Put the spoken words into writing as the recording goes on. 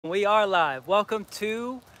We are live. Welcome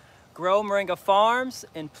to Grow Moringa Farms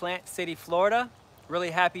in Plant City, Florida. Really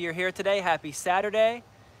happy you're here today. Happy Saturday.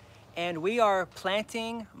 And we are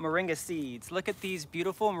planting moringa seeds. Look at these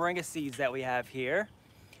beautiful moringa seeds that we have here.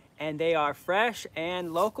 And they are fresh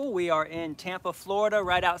and local. We are in Tampa, Florida,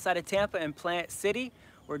 right outside of Tampa in Plant City.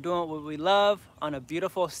 We're doing what we love on a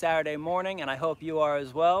beautiful Saturday morning, and I hope you are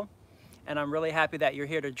as well. And I'm really happy that you're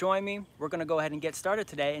here to join me. We're gonna go ahead and get started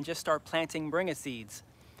today and just start planting moringa seeds.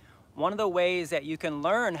 One of the ways that you can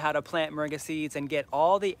learn how to plant moringa seeds and get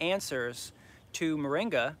all the answers to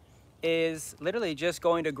moringa is literally just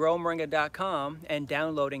going to growmoringa.com and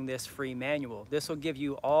downloading this free manual. This will give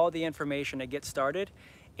you all the information to get started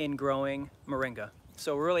in growing moringa.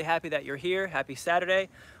 So we're really happy that you're here. Happy Saturday.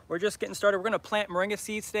 We're just getting started. We're going to plant moringa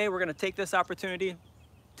seeds today. We're going to take this opportunity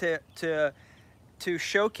to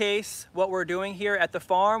showcase what we're doing here at the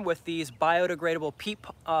farm with these biodegradable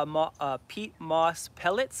peat moss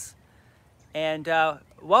pellets. And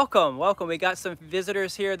welcome. We got some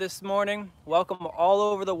visitors here this morning. Welcome all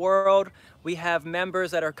over the world. We have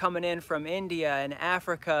members that are coming in from India and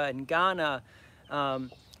Africa and Ghana,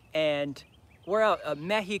 and we're out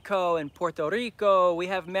Mexico and Puerto Rico. We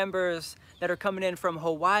have members that are coming in from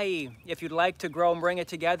Hawaii. If you'd like to grow moringa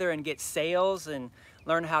together and get sales and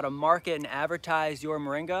learn how to market and advertise your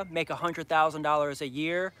moringa, make $100,000 a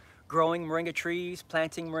year growing moringa trees,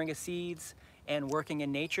 planting moringa seeds, and working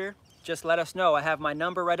in nature, just let us know. I have my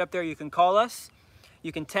number right up there. You can call us,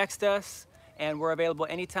 you can text us, and we're available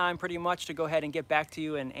anytime pretty much to go ahead and get back to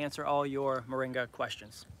you and answer all your moringa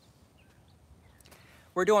questions.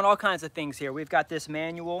 We're doing all kinds of things here. We've got this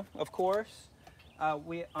manual, of course.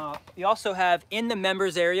 We also have in the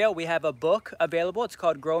members area, we have a book available. It's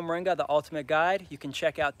called Grow Moringa, the Ultimate Guide. You can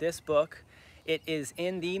check out this book. It is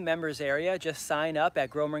in the members area. Just sign up at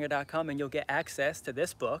growmoringa.com and you'll get access to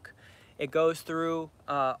this book. It goes through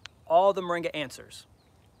all the moringa answers.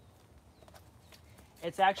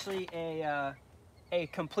 It's actually a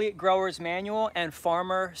complete grower's manual and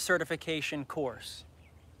farmer certification course.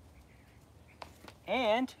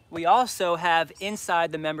 And we also have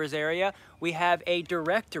inside the members area, we have a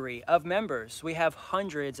directory of members. We have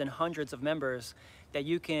hundreds and hundreds of members that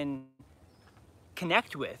you can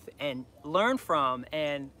connect with and learn from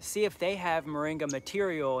and see if they have moringa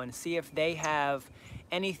material and see if they have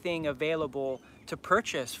anything available to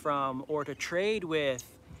purchase from or to trade with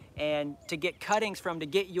and to get cuttings from to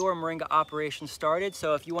get your moringa operation started.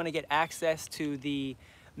 So if you want to get access to the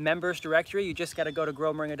members directory, you just got to go to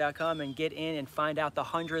growmoringa.com and get in and find out the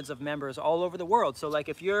hundreds of members all over the world. So like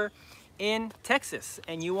if you're in Texas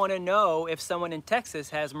and you want to know if someone in Texas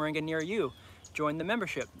has moringa near you, join the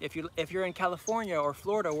membership. If you're in California or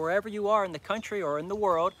Florida, wherever you are in the country or in the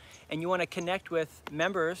world, and you want to connect with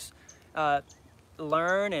members,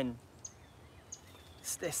 learn and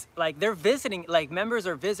like they're visiting, like members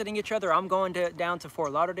are visiting each other. I'm going down to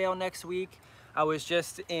Fort Lauderdale next week. I was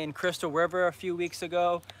just in Crystal River a few weeks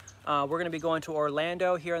ago. We're going to be going to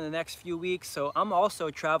Orlando here in the next few weeks. So I'm also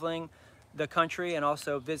traveling the country and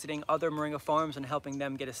also visiting other moringa farms and helping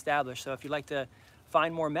them get established. So if you'd like to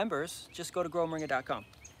find more members, just go to growmoringa.com.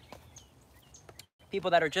 People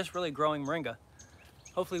that are just really growing moringa.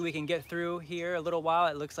 Hopefully we can get through here a little while.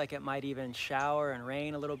 It looks like it might even shower and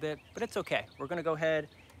rain a little bit, but it's okay. We're going to go ahead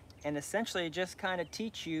and essentially just kind of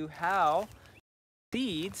teach you how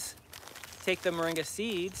seeds, take the moringa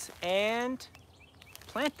seeds and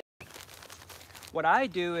plant them. What I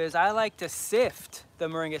do is I like to sift the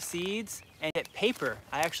moringa seeds and get paper.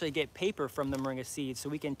 I actually get paper from the moringa seeds so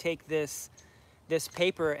we can take this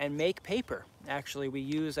paper and make paper. Actually, we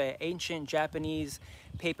use an ancient Japanese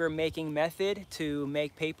paper making method to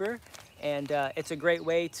make paper, and it's a great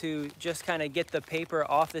way to just kind of get the paper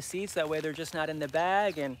off the seeds. That way they're just not in the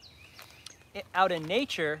bag. And out in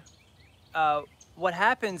nature, what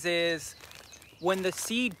happens is when the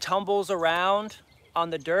seed tumbles around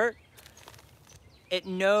on the dirt, it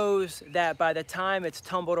knows that by the time it's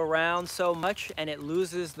tumbled around so much and it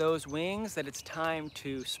loses those wings, that it's time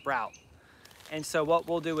to sprout. And so what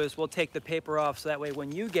we'll do is we'll take the paper off so that way when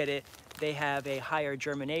you get it, they have a higher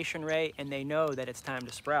germination rate and they know that it's time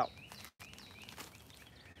to sprout.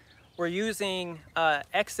 We're using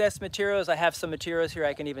excess materials. I have some materials here.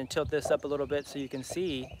 I can even tilt this up a little bit so you can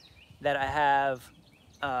see that I have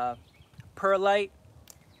perlite.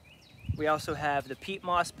 We also have the peat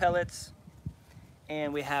moss pellets,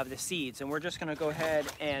 and we have the seeds. And we're just gonna go ahead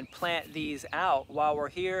and plant these out while we're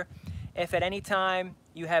here. If at any time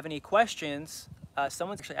you have any questions,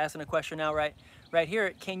 someone's actually asking a question now right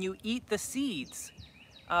here. Can you eat the seeds?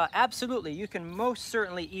 Absolutely, you can most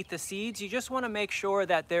certainly eat the seeds. You just want to make sure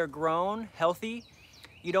that they're grown healthy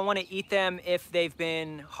You don't want to eat them if they've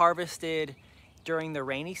been harvested during the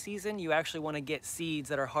rainy season. You actually want to get seeds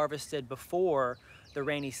that are harvested before the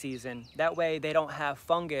rainy season. That way they don't have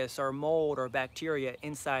fungus or mold or bacteria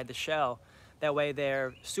inside the shell. That way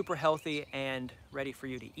they're super healthy and ready for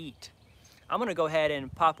you to eat. I'm gonna go ahead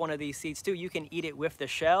and pop one of these seeds too. You can eat it with the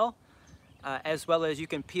shell, as well as you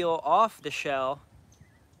can peel off the shell.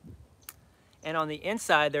 And on the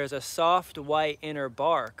inside, there's a soft white inner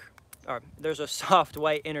bark, or there's a soft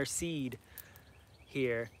white inner seed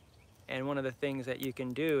here. And one of the things that you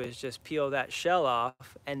can do is just peel that shell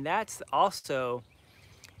off, and that's also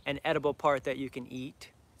an edible part that you can eat.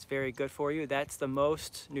 It's very good for you. That's the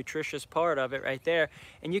most nutritious part of it right there.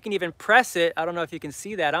 And you can even press it. I don't know if you can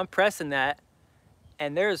see that. I'm pressing that,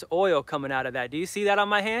 and there's oil coming out of that. Do you see that on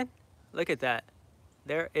my hand? Look at that.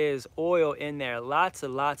 There is oil in there. Lots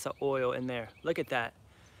of oil in there. Look at that.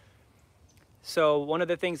 So one of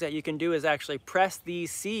the things that you can do is actually press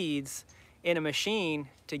these seeds in a machine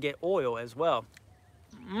to get oil as well.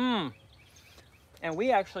 And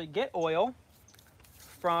we actually get oil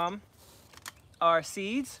from our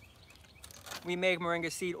seeds. We make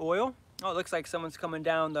moringa seed oil. Oh, it looks like someone's coming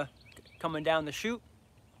down the chute.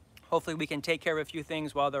 Hopefully we can take care of a few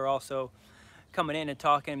things while they're also coming in and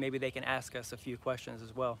talking. Maybe they can ask us a few questions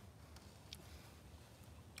as well.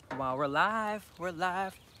 While we're live,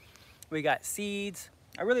 we got seeds.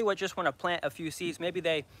 I really just want to plant a few seeds. Maybe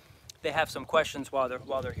they have some questions while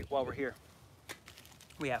we're here.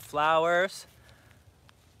 We have flowers.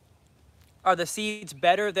 Are the seeds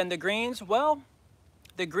better than the greens? Well,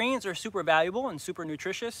 the greens are super valuable and super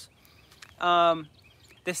nutritious. The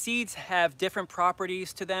seeds have different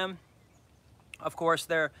properties to them. Of course,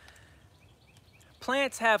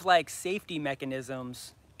 plants have like safety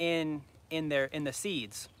mechanisms in the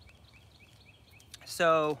seeds.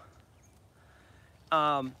 So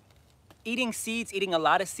eating a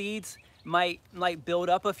lot of seeds might build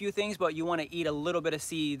up a few things, but you want to eat a little bit of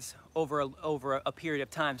seeds over a period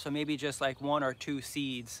of time. So maybe just like 1 or 2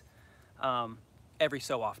 seeds every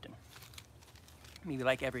so often. Maybe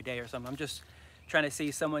like every day or something. I'm just trying to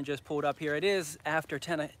see, someone just pulled up here. It is after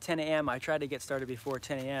 10 a.m. I tried to get started before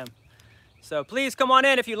 10 a.m. So please come on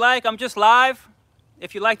in if you like. I'm just live.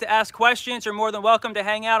 If you'd like to ask questions, you're more than welcome to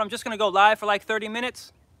hang out. I'm just going to go live for like 30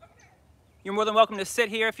 minutes. Okay. You're more than welcome to sit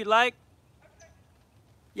here if you'd like. Okay.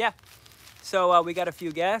 Yeah. So we got a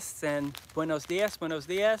few guests, and buenos dias, buenos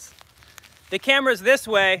dias. The camera's this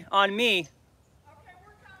way on me. Okay,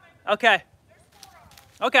 we're coming. Okay.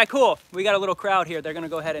 Okay, cool. We got a little crowd here. They're going to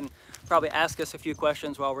go ahead and probably ask us a few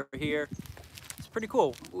questions while we're here. It's pretty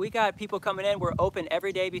cool. We got people coming in. We're open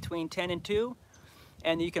every day between 10 and 2.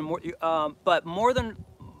 And you can, but more than,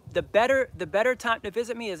 the better time to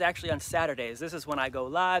visit me is actually on Saturdays. This is when I go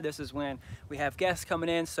live. This is when we have guests coming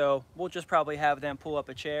in. So we'll just probably have them pull up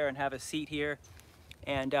a chair and have a seat here.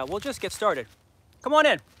 And we'll just get started. Come on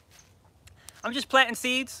in. I'm just planting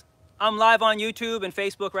seeds. I'm live on YouTube and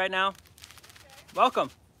Facebook right now. Okay. Welcome.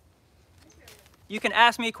 You can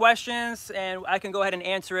ask me questions and I can go ahead and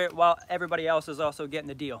answer it while everybody else is also getting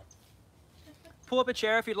the deal. Pull up a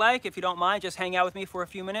chair if you'd like. If you don't mind, just hang out with me for a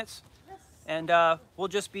few minutes. Yes. And we'll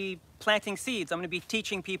just be planting seeds. I'm going to be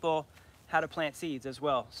teaching people how to plant seeds as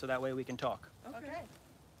well, so that way we can talk. Okay.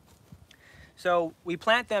 So we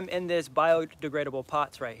plant them in this biodegradable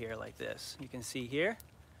pots right here like this. You can see here.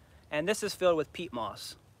 And this is filled with peat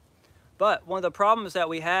moss. But one of the problems that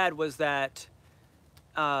we had was that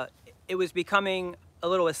it was becoming a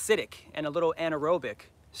little acidic and a little anaerobic.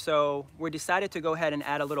 So we decided to go ahead and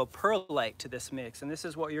add a little perlite to this mix. And this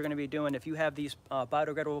is what you're going to be doing if you have these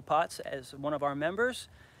biodegradable pots as one of our members,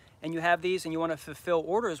 and you have these and you want to fulfill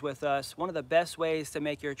orders with us. One of the best ways to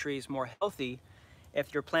make your trees more healthy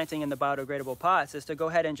if you're planting in the biodegradable pots is to go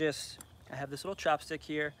ahead and I have this little chopstick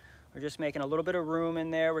here. We're just making a little bit of room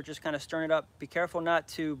in there. We're just kind of stirring it up. Be careful not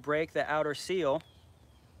to break the outer seal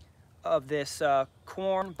of this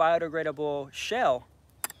corn biodegradable shell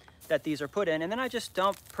that these are put in. And then I just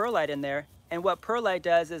dump perlite in there. And what perlite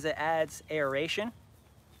does is it adds aeration.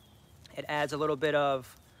 It adds a little bit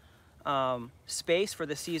of space for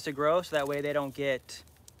the seeds to grow, so that way they don't get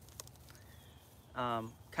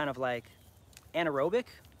kind of like anaerobic,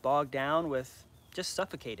 bogged down with, just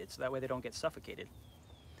suffocated, so that way they don't get suffocated.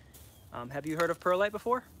 Have you heard of perlite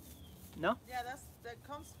before? No? Yeah, that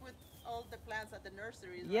comes with all the plants at the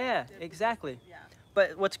nursery. Yeah, exactly. Yeah.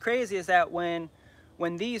 But what's crazy is that when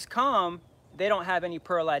these come, they don't have any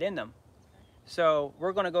perlite in them. So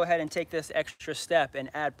we're going to go ahead and take this extra step and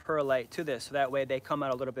add perlite to this, so that way they come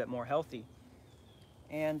out a little bit more healthy.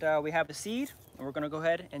 And we have the seed, and we're going to go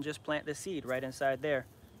ahead and just plant the seed right inside there.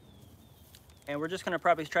 And we're just going to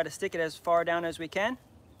probably try to stick it as far down as we can.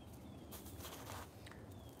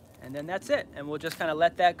 And then that's it. And we'll just kind of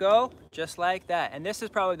let that go just like that. And this is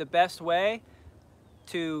probably the best way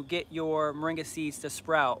to get your moringa seeds to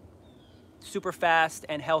sprout super fast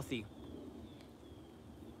and healthy.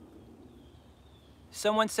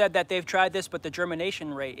 Someone said that they've tried this, but the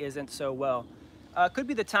germination rate isn't so well. Could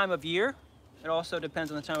be the time of year. It also depends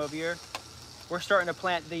on the time of year. We're starting to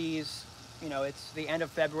plant these, you know, it's the end of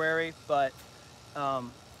February, but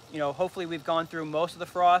you know, hopefully we've gone through most of the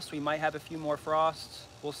frost. We might have a few more frosts.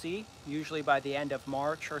 We'll see. Usually by the end of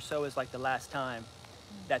March or so is like the last time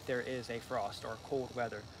that there is a frost or cold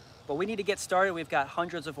weather. But we need to get started. We've got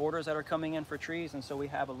hundreds of orders that are coming in for trees, and so we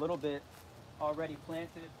have a little bit already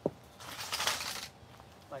planted,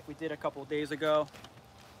 like we did a couple days ago.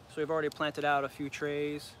 So we've already planted out a few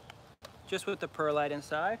trays just with the perlite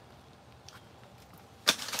inside.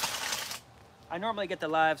 I normally get the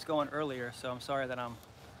lives going earlier, so I'm sorry that I'm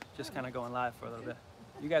just kind of going live for a little bit.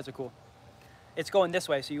 You guys are cool. It's going this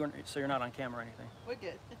way, so you're not on camera or anything. We're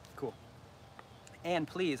good. Cool. And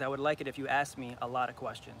please, I would like it if you asked me a lot of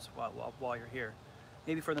questions while you're here.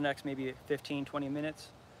 Maybe for the next 15, 20 minutes,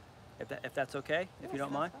 if that's okay, if you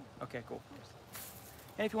don't mind. Fine. Okay, cool.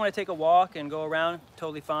 And if you want to take a walk and go around,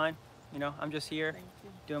 totally fine. You know, I'm just here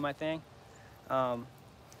doing my thing.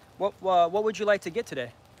 What would you like to get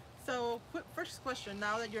today? So, first question,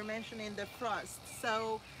 now that you're mentioning the frost,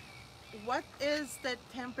 so what is the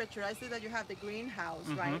temperature? I see that you have the greenhouse,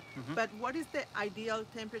 right? But what is the ideal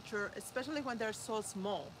temperature, especially when they're so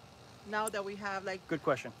small? Now that we have, like, good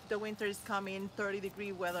question. The winter is coming,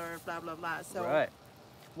 30-degree weather, blah, blah, blah. So, right.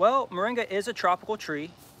 Well, moringa is a tropical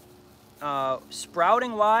tree.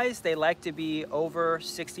 Sprouting wise, they like to be over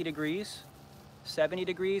 60 degrees. 70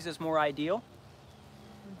 degrees is more ideal.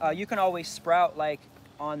 You can always sprout like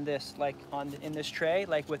on this, in this tray,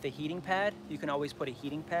 like with a heating pad. You can always put a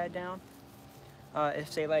heating pad down.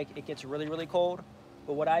 If say like it gets really, really cold.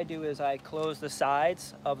 But what I do is I close the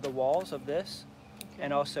sides of the walls of this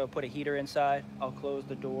and also put a heater inside. I'll close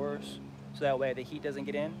the doors so that way the heat doesn't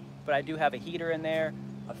get in. But I do have a heater in there.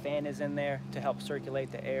 A fan is in there to help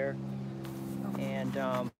circulate the air. And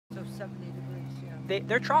so 70 degrees, yeah.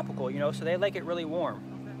 They're tropical, you know, so they like it really warm.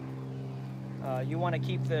 Okay. You want to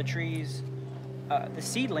keep the trees, the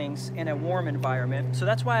seedlings, in a warm environment. So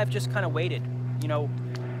that's why I've just kind of waited. You know,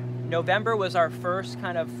 November was our first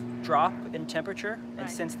kind of drop in temperature, and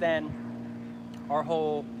since then, our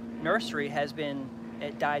whole nursery has been,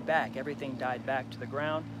 it died back. Everything died back to the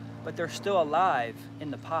ground, but they're still alive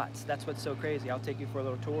in the pots. That's what's so crazy. I'll take you for a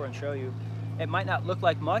little tour and show you. It might not look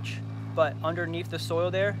like much, but underneath the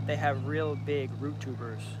soil there, they have real big root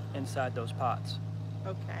tubers inside those pots.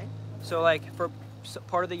 Okay. So like for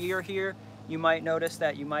part of the year here, you might notice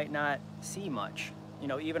that you might not see much. You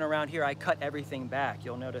know, even around here, I cut everything back.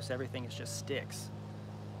 You'll notice everything is just sticks.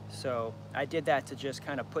 So I did that to just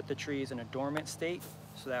kind of put the trees in a dormant state,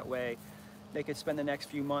 so that way they could spend the next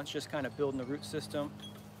few months just kind of building the root system.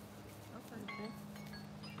 Okay.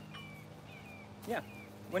 Yeah.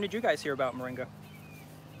 When did you guys hear about moringa?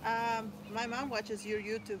 My mom watches your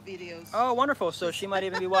YouTube videos. Oh, wonderful. So she might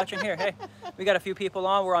even be watching here. Hey, we got a few people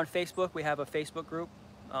on. We're on Facebook. We have a Facebook group.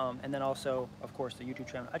 And then also, of course, the YouTube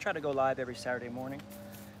channel. I try to go live every Saturday morning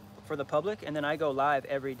for the public, and then I go live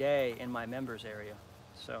every day in my members area.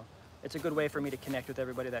 So it's a good way for me to connect with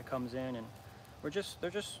everybody that comes in, and they're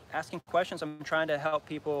just asking questions. I'm trying to help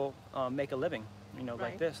people make a living, you know,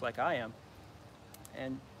 like this, like I am.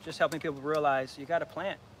 And just helping people realize you got to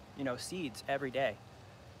plant, you know, seeds every day.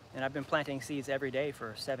 And I've been planting seeds every day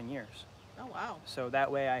for 7 years. Oh, wow. So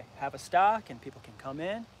that way I have a stock and people can come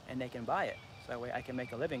in and they can buy it. So that way I can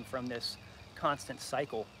make a living from this constant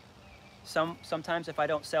cycle. Sometimes if I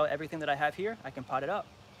don't sell everything that I have here, I can pot it up.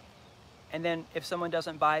 And then if someone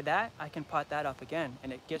doesn't buy that, I can pot that up again,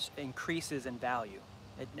 and it increases in value.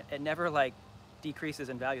 It never like decreases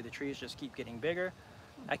in value. The trees just keep getting bigger.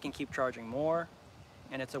 I can keep charging more,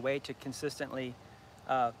 and it's a way to consistently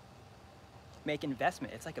make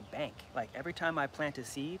investment. It's like a bank. Like every time I plant a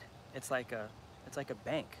seed, it's like a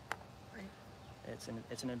bank. Right.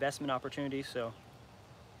 It's an investment opportunity. So,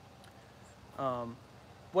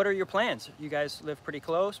 what are your plans? You guys live pretty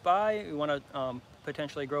close by. You want to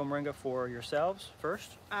potentially grow moringa for yourselves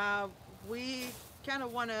first? We kind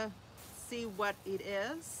of want to see what it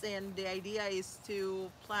is, and the idea is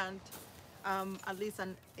to plant at least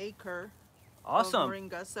an acre. Awesome. Of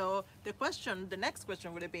moringa. So the next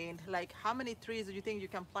question would have been like, how many trees do you think you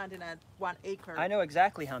can plant in a 1 acre? I know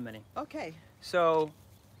exactly how many. Okay. So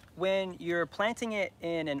when you're planting it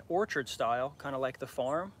in an orchard style, kind of like the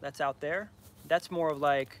farm that's out there, that's more of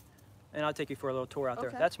like, and I'll take you for a little tour out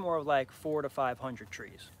there. That's more of like 400 to 500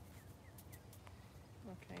 trees.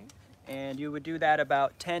 Okay. And you would do that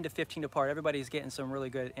about 10 to 15 apart. Everybody's getting some really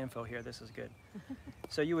good info here. This is good.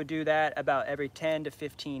 So you would do that about every 10 to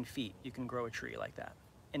 15 feet. You can grow a tree like that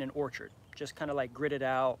in an orchard. Just kind of like grit it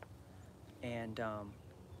out and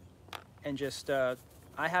just, I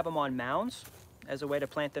have them on mounds as a way to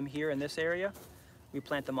plant them here in this area. We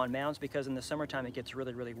plant them on mounds because in the summertime it gets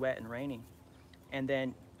really, really wet and raining. And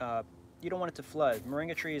then you don't want it to flood.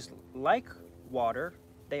 Moringa trees like water.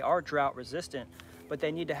 They are drought resistant, but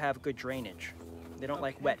they need to have good drainage. They don't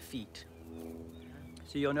like wet feet.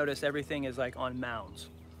 So you'll notice everything is like on mounds.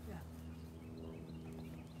 Yeah.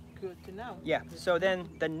 Good to know. Yeah, so then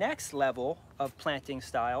the next level of planting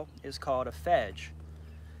style is called a fedge.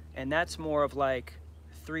 And that's more of like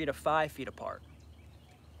 3 to 5 feet apart.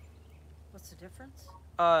 What's the difference?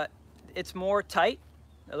 It's more tight,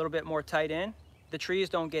 a little bit more tight in. The trees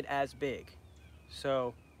don't get as big.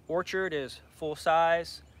 So orchard is full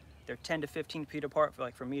size. They're 10 to 15 feet apart,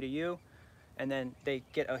 like from me to you. And then they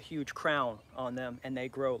get a huge crown on them and they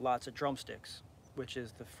grow lots of drumsticks, which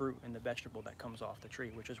is the fruit and the vegetable that comes off the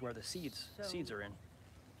tree, which is where the seeds are in.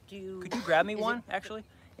 Could you grab me one, actually,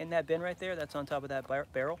 in that bin right there that's on top of that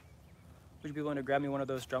barrel? Would you be willing to grab me one of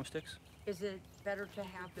those drumsticks? Is it better to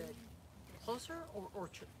have it closer or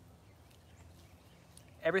orchard?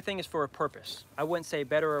 Everything is for a purpose. I wouldn't say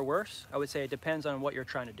better or worse. I would say it depends on what you're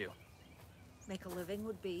trying to do. Make a living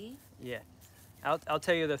would be? Yeah. I'll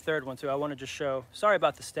tell you the third one too. I want to just show, sorry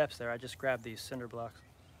about the steps there. I just grabbed these cinder blocks.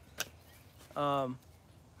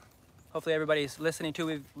 Hopefully everybody's listening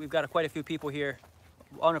too. We've got quite a few people here.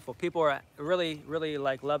 Wonderful. People are really, really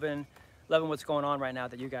like loving what's going on right now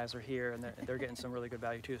that you guys are here, and they're getting some really good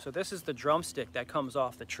value too. So this is the drumstick that comes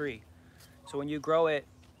off the tree. So when you grow it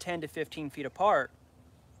 10 to 15 feet apart,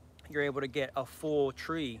 you're able to get a full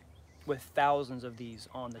tree with thousands of these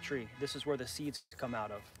on the tree. This is where the seeds come out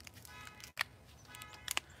of.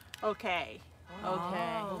 Okay.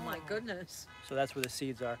 Okay. Oh my goodness. So that's where the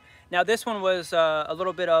seeds are. Now this one was a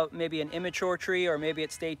little bit of maybe an immature tree, or maybe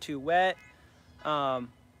it stayed too wet. And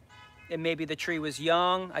maybe the tree was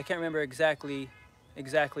young. I can't remember exactly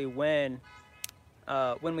when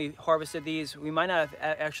we harvested these. We might not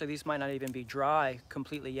have, actually these might not even be dry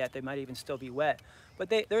completely yet. They might even still be wet. But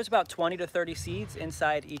there's about 20 to 30 seeds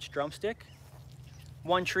inside each drumstick.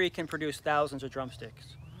 One tree can produce thousands of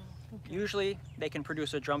drumsticks. Okay. Usually they can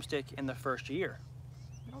produce a drumstick in the first year.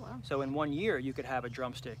 Oh, wow. So in 1 year you could have a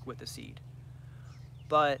drumstick with a seed.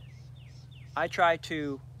 But I try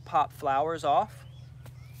to pop flowers off.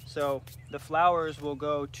 So the flowers will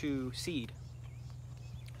go to seed.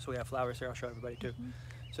 So we have flowers here, I'll show everybody too.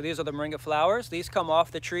 So these are the moringa flowers. These come off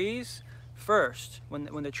the trees first.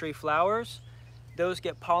 When the tree flowers, those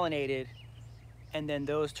get pollinated and then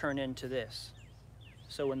those turn into this.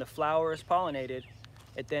 So when the flower is pollinated,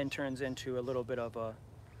 it then turns into a little bit of a,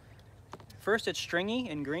 first it's stringy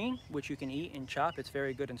and green, which you can eat and chop. It's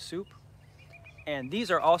very good in soup. And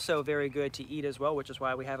these are also very good to eat as well, which is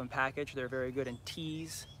why we have them packaged. They're very good in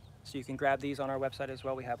teas. So you can grab these on our website as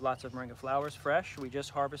well. We have lots of moringa flowers fresh. We just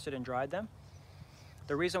harvested and dried them.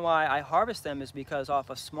 The reason why I harvest them is because off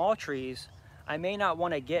of small trees, I may not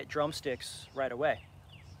want to get drumsticks right away.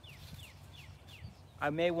 I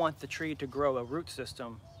may want the tree to grow a root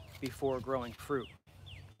system before growing fruit.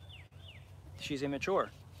 She's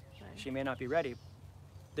immature. Right. She may not be ready.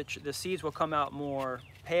 The seeds will come out more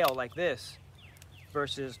pale like this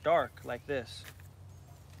versus dark like this.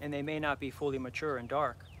 And they may not be fully mature and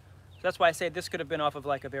dark. So that's why I say this could have been off of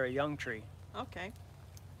like a very young tree. Okay.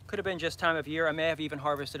 Could have been just time of year. I may have even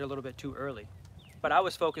harvested a little bit too early. But I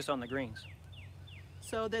was focused on the greens.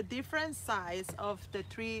 So the different size of the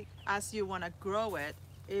tree as you want to grow it,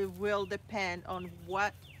 it will depend on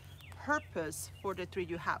what purpose for the tree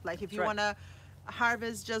you have. Like if you want to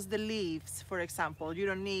harvest just the leaves, for example, you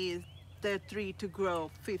don't need the tree to grow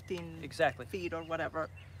 15 feet or whatever.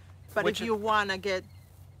 But if you want to get,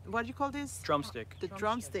 what do you call this? Drumstick. The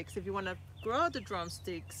drumsticks. If you want to grow the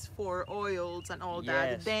drumsticks for oils and all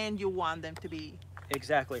that, then you want them to be.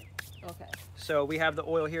 Exactly. Okay. So we have the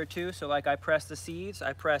oil here too. So like I press the seeds,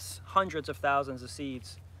 I press hundreds of thousands of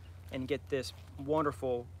seeds and get this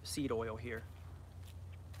wonderful seed oil here.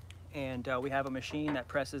 And we have a machine that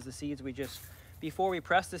presses the seeds. Before we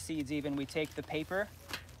press the seeds even, we take the paper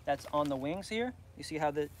that's on the wings here. You see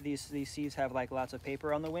how these seeds have like lots of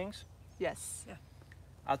paper on the wings? Yes. Yeah.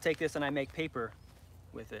 I'll take this and I make paper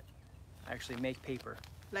with it. I actually make paper.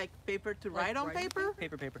 Like paper to write on paper?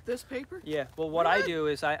 Paper. This paper? Yeah. Well, what I do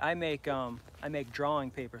is I make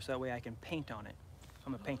drawing paper so that way I can paint on it.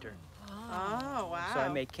 I'm a painter. Oh, wow. So I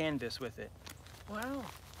make canvas with it. Wow.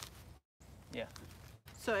 Yeah.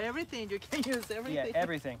 So everything, you can use everything. Yeah,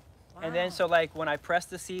 everything. And then, Wow. so like when I press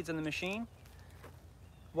the seeds in the machine,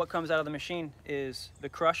 what comes out of the machine is the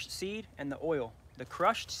crushed seed and the oil. The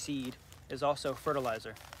crushed seed is also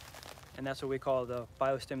fertilizer, and that's what we call the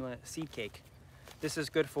biostimulant seed cake. This is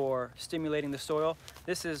good for stimulating the soil.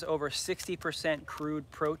 This is over 60% crude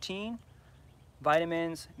protein,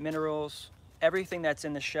 vitamins, minerals, everything that's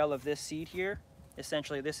in the shell of this seed here.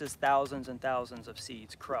 Essentially, this is thousands and thousands of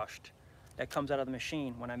seeds crushed that comes out of the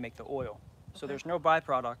machine when I make the oil. So there's no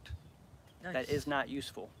byproduct that is not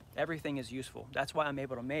useful. Everything is useful. That's why I'm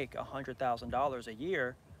able to make $100,000 a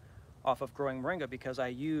year off of growing moringa, because I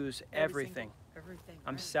use everything. Everything.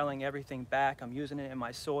 I'm right. selling everything back. I'm using it in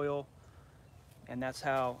my soil. And that's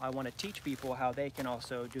how I want to teach people how they can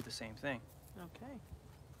also do the same thing. Okay.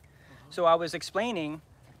 So I was explaining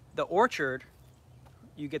the orchard,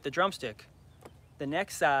 you get the drumstick. The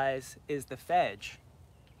next size is the fedge,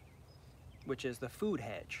 which is the food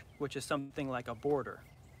hedge, which is something like a border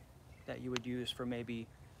that you would use for maybe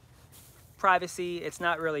privacy. It's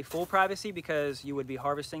not really full privacy because you would be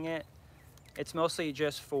harvesting it. It's mostly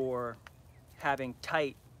just for having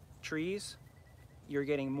tight trees. You're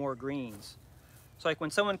getting more greens. So like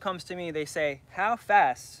when someone comes to me, they say, how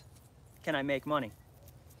fast can I make money?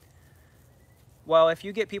 Well, if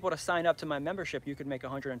you get people to sign up to my membership, you could make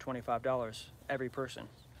 $125 every person.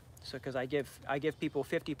 So because I give people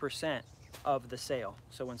 50% of the sale.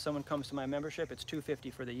 So when someone comes to my membership, it's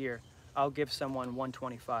 $250 for the year. I'll give someone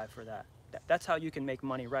 $125 for that. That's how you can make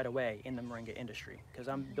money right away in the moringa industry, because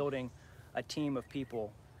I'm building a team of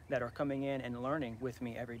people that are coming in and learning with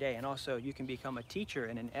me every day. And also you can become a teacher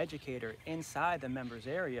and an educator inside the members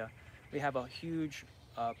area. We have a huge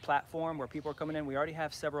platform where people are coming in. We already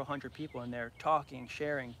have several hundred people in there talking,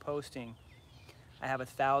 sharing, posting. I have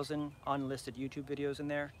 1,000 unlisted YouTube videos in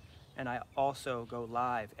there, and I also go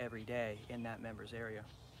live every day in that members area.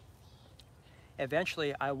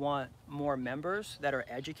 Eventually, I want more members that are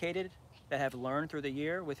educated, that have learned through the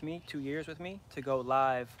year with me, 2 years with me, to go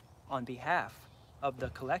live on behalf of the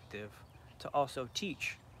collective to also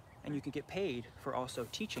teach. And you can get paid for also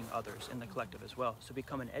teaching others in the collective as well. So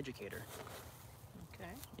become an educator.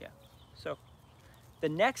 Okay. Yeah. So the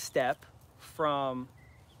next step from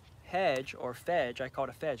hedge or fedge, I call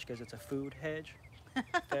it a fedge because it's a food hedge.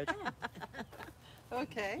 Fedge.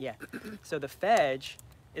 Okay. Yeah. So the fedge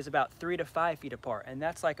is about 3 to 5 feet apart, and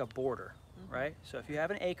that's like a border, right? So if you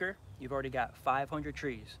have an acre, you've already got 500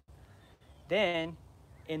 trees. Then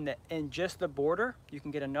in just the border, you can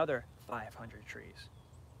get another 500 trees.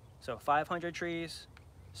 So 500 trees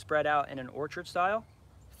spread out in an orchard style,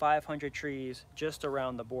 500 trees just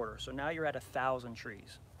around the border. So now you're at 1,000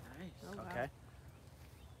 trees. Nice. Oh, wow. Okay.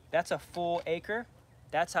 That's a full acre.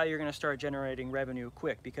 That's how you're going to start generating revenue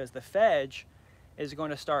quick, because the fedge is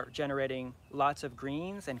going to start generating lots of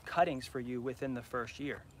greens and cuttings for you within the first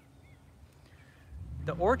year.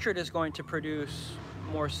 The orchard is going to produce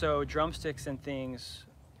more so drumsticks and things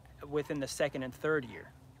within the second and third year,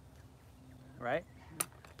 right?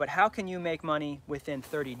 But how can you make money within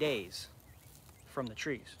 30 days from the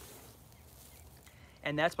trees?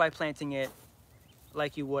 And that's by planting it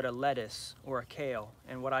like you would a lettuce or a kale,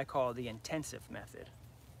 and what I call the intensive method.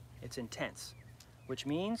 It's intense, which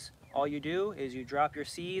means all you do is you drop your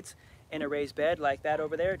seeds in a raised bed like that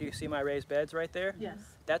over there. Do you see my raised beds right there? Yes.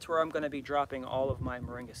 That's where I'm going to be dropping all of my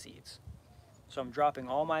moringa seeds. So I'm dropping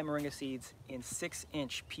all my moringa seeds in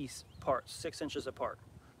 6-inch piece parts, 6 inches apart.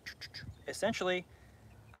 Essentially,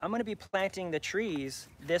 I'm going to be planting the trees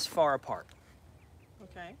this far apart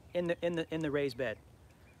Okay. in the raised bed.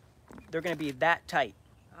 They're going to be that tight,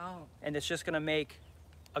 Oh. and it's just going to make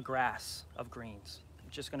a grass of greens.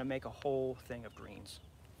 It's just going to make a whole thing of greens.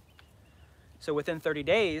 So within 30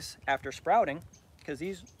 days after sprouting, because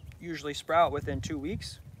these usually sprout within 2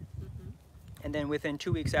 weeks, and then within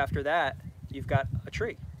 2 weeks after that, you've got a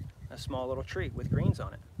tree, a small little tree with greens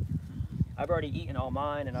on it. I've already eaten all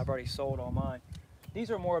mine, and I've already sold all mine.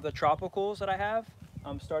 These are more of the tropicals that I have.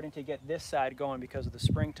 I'm starting to get this side going because of the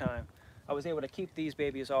springtime. I was able to keep these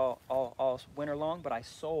babies all winter long, but I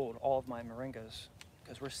sold all of my moringas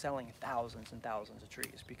because we're selling thousands and thousands of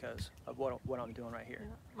trees because of what I'm doing right here.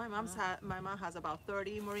 My mom has about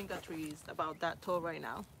 30 moringa trees about that tall right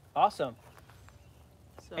now. Awesome.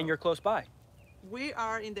 So And you're close by. we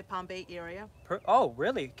are in the Palm Bay area. Oh,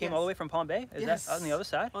 really? Came all the Yes. way from Palm Bay? Is Yes. that on the other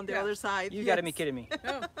side? On the Yeah. other side. You gotta be yes. kidding me.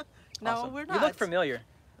 No, Awesome. we're not. You look familiar.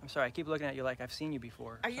 I'm sorry, I keep looking at you like I've seen you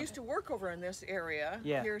before. I used to work over in this area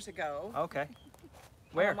Yeah. years ago. Okay.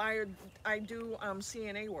 Where? I do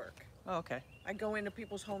CNA work. Oh, okay. I go into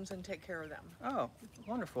people's homes and take care of them. Oh,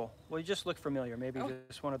 wonderful. Well, you just look familiar. Maybe Oh.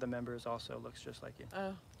 just one of the members also looks just like you.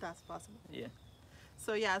 That's possible. Yeah.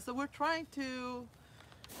 So yeah, so we're trying to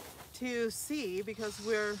to see, because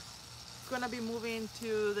we're gonna be moving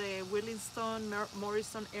to the Williston,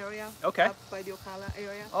 Morrison area, Okay. up by the Ocala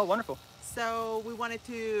area. Oh, wonderful. So we wanted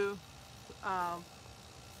to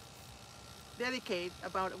dedicate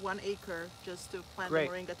about 1 acre just to plant Great.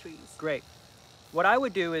 the moringa trees. Great. What I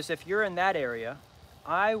would do is, if you're in that area,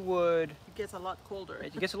 I would, It gets a lot colder.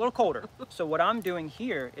 it gets a little colder. So what I'm doing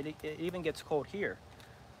here, it even gets cold here.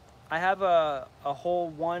 I have a whole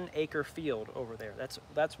 1 acre field over there.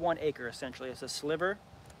 That's 1 acre essentially. It's a sliver,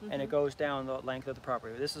 and it goes down the length of the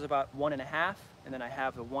property. This is about 1.5, and then I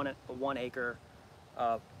have a 1 acre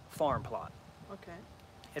farm plot. Okay.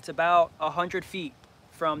 It's about 100 feet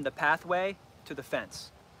from the pathway to the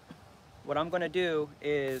fence. What I'm going to do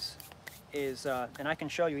is, and I can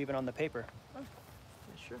show you even on the paper. Yeah,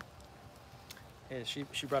 sure. Is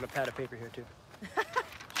she brought a pad of paper here too.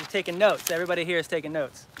 She's taking notes. Everybody here is taking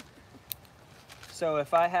notes. So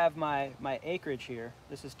if I have my acreage here,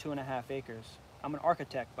 this is 2.5 acres. I'm an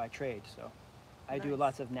architect by trade, so I do Nice.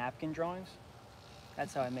 lots of napkin drawings.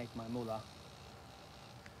 That's how I make my moolah.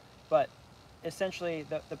 But essentially,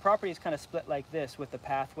 the property is kind of split like this with the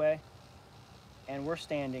pathway, and we're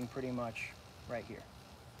standing pretty much right here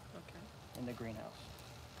Okay. in the greenhouse,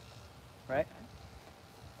 right?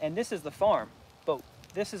 And this is the farm, but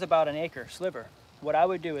this is about 1 acre sliver. What I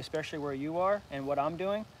would do, especially where you are, and what I'm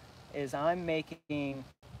doing, is I'm making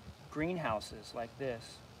greenhouses like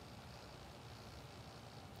this.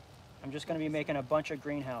 I'm just going to be making a bunch of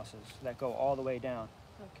greenhouses that go all the way down.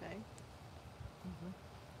 Okay.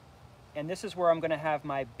 And this is where I'm going to have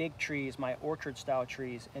my big trees, my orchard style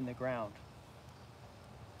trees in the ground.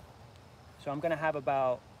 So I'm going to have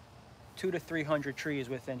about 200 to 300 trees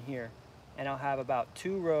within here. And I'll have about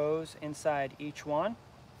 2 rows inside each one.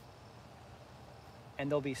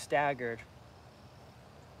 And they'll be staggered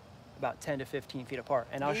about 10 to 15 feet apart.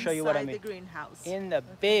 And I'll show you what I mean. Inside the greenhouse. In the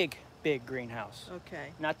big greenhouse. Okay.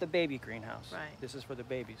 Not the baby greenhouse. Right. This is for the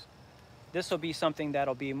babies. This will be something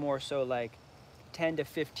that'll be more so like 10 to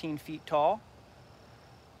 15 feet tall.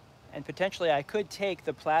 And potentially I could take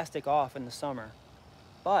the plastic off in the summer.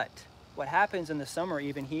 But what happens in the summer,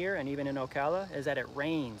 even here and even in Ocala, is that it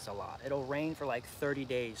rains a lot. It'll rain for like 30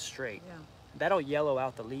 days straight. Yeah. That'll yellow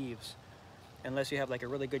out the leaves unless you have like a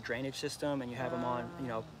really good drainage system and you have them on, you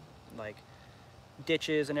know, like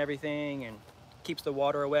ditches and everything, and keeps the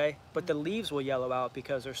water away. But the leaves will yellow out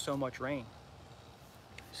because there's so much rain.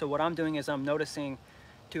 So what I'm doing is I'm noticing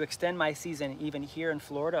to extend my season even here in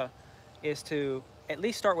Florida is to at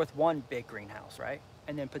least start with 1 big greenhouse, right?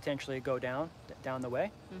 And then potentially go down the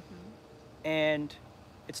way. And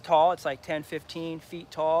it's tall, it's like 10, 15 feet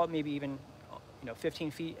tall, maybe even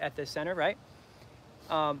 15 feet at the center, right?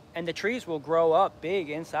 And the trees will grow up big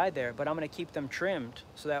inside there, but I'm gonna keep them trimmed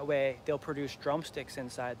so that way they'll produce drumsticks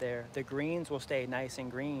inside there. The greens will stay nice and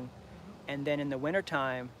green. And then in the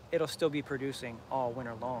wintertime, it'll still be producing all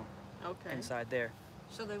winter long Okay. inside there.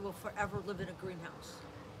 So they will forever live in a greenhouse.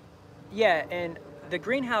 Yeah, and the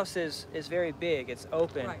greenhouse is very big, it's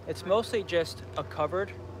open. Right, It's right. mostly just a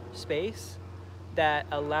covered space that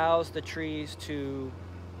allows the trees to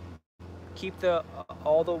keep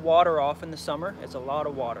all the water off in the summer. It's a lot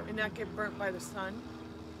of water. And not get burnt by the sun.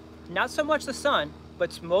 Not so much the sun, but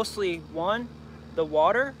it's mostly 1, the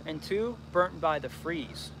water, and 2, burnt by the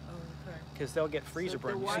freeze, Oh, okay. because they'll get freezer So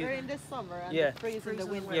the burn. You water see- in the summer and Yeah. the freeze in Freeze the in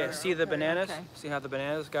the winter. yeah, see the Okay, bananas? okay. See how the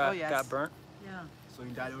bananas got, Oh, yes. got burnt? Yeah. So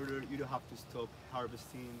in that order, you don't have to stop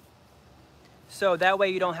harvesting. So that way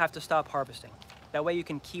you don't have to stop harvesting. That way you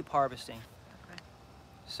can keep harvesting. Okay.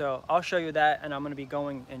 So I'll show you that, and I'm going to be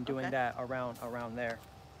going and doing Okay. that around there.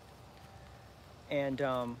 And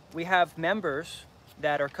we have members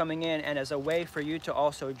that are coming in, and as a way for you to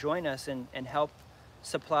also join us and help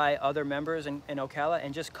supply other members in Ocala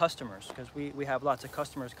and just customers, because we have lots of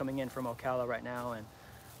customers coming in from Ocala right now, and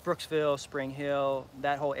Brooksville, Spring Hill,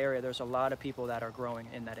 that whole area. There's a lot of people that are growing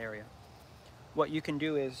in that area. What you can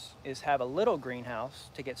do is have a little greenhouse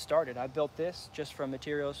to get started. I built this just from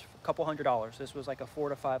materials, a couple $100s. This was like a $400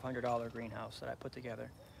 to $500 greenhouse that I put together.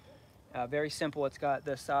 Very simple. It's got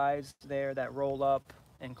the sides there that roll up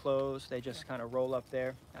and close. They just kind of roll up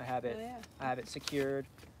there. I have it. Oh, yeah. I have it secured,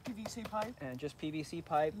 PVC pipe. and just PVC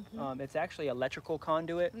pipe. It's actually electrical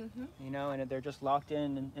conduit, and they're just locked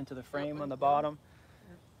into the frame on the bottom.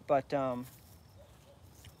 But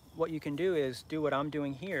what you can do is do what I'm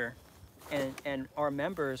doing here, and our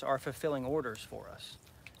members are fulfilling orders for us.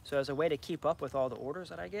 So as a way to keep up with all the orders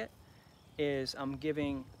that I get, is I'm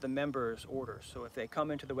giving the members orders. So if they come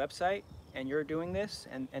into the website and you're doing this,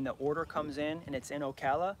 and the order comes in and it's in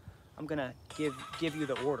Ocala, I'm gonna give you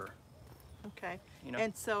the order. Okay. You know?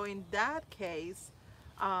 And so in that case,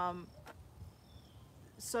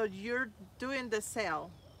 So you're doing the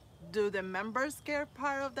sale. Do the members get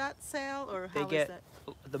part of that sale, or They how is get it?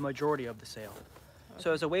 the majority of the sale.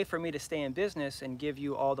 So as a way for me to stay in business and give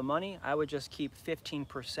you all the money, I would just keep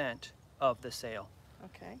 15% of the sale.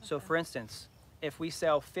 Okay. So for instance, if we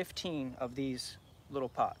sell 15 of these little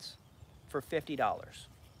pots for $50,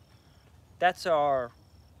 that's our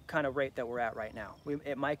kind of rate that we're at right now.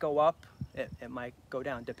 It might go up, it might go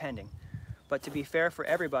down, depending. But to be fair for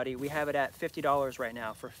everybody, we have it at $50 right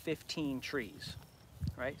now for 15 trees,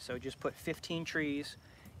 right? So just put 15 trees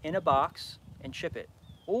in a box and ship it.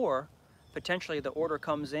 Or potentially the order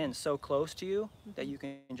comes in so close to you that you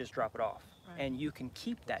can just drop it off. Right. And you can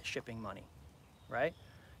keep that shipping money, right?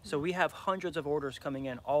 So we have hundreds of orders coming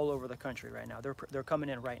in all over the country right now. They're coming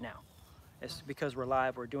in right now. It's because we're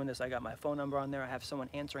live, we're doing this. I got my phone number on there. I have someone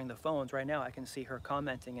answering the phones right now. I can see her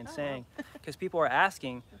commenting and saying, because people are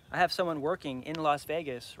asking, I have someone working in Las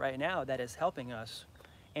Vegas right now that is helping us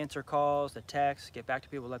answer calls, the texts, get back to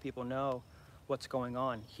people, let people know what's going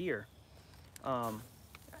on here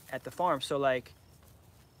at the farm. So like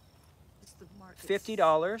It's the market.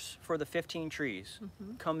 $50 for the 15 trees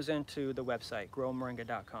comes into the website,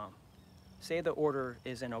 growmoringa.com. Say the order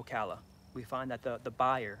is in Ocala. We find that the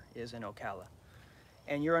buyer is in Ocala.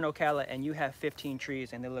 And you're in Ocala and you have 15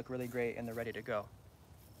 trees and they look really great and they're ready to go.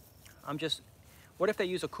 What if they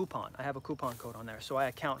use a coupon? I have a coupon code on there, so I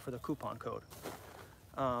account for the coupon code.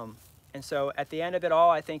 And so at the end of it all,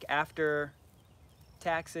 I think after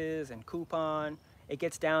taxes and coupon, it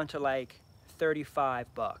gets down to like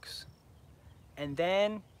 35 bucks. And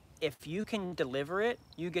then if you can deliver it,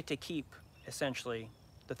 you get to keep essentially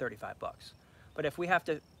the 35 bucks. But if we have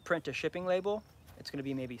to print a shipping label, it's going to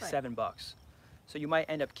be maybe Right. 7 bucks. So you might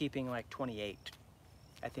end up keeping like 28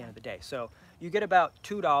 at the end of the day. So you get about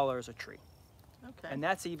 $2 a tree. Okay. And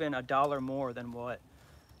that's even $1 more than what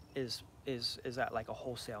is at like a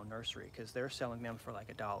wholesale nursery, because they're selling them for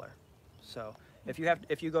like $1. So if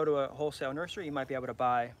you go to a wholesale nursery, you might be able to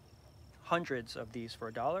buy hundreds of these for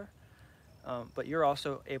 $1. But you're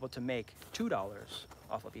also able to make $2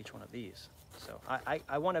 off of each one of these. So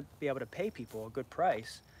I want to be able to pay people a good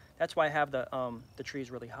price. That's why I have the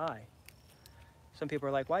trees really high. Some people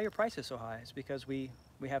are like, why are your prices so high? It's because we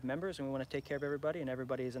have members and we want to take care of everybody, and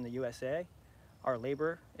everybody is in the USA. Our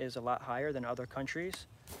labor is a lot higher than other countries,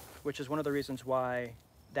 which is one of the reasons why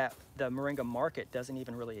the Moringa market doesn't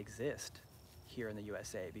even really exist here in the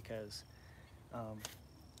USA, because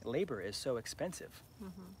labor is so expensive.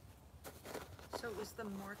 So is the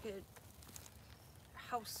market,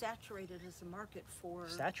 how saturated is the market for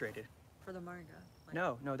Saturated. the moringa? Like,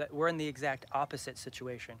 No, that we're in the exact opposite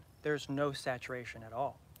situation. There's no saturation at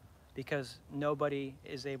all, because nobody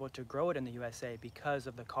is able to grow it in the USA because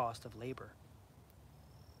of the cost of labor.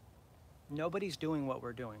 Nobody's doing what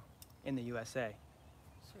we're doing in the USA.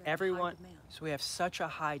 so you have high Everyone, demand. so we have such a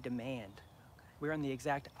high demand. We're in the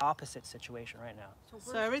exact opposite situation right now. So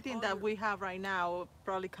where's everything all that your- we have right now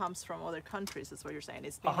probably comes from other countries, is what you're saying.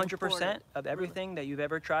 It's being 100% imported. of everything that you've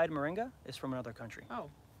ever tried Moringa is from another country. Oh,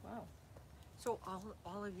 wow. So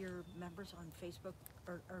all of your members on Facebook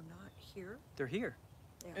are not here? They're here.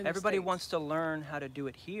 They're- In the Everybody States. wants to learn how to do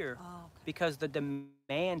it here Oh, okay. because the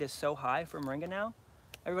demand is so high for Moringa now.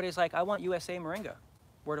 Everybody's like, I want USA Moringa.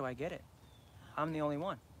 Where do I get it? I'm the only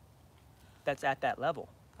one that's at that level.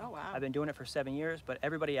 Oh, wow. I've been doing it for 7 years, but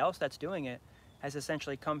everybody else that's doing it has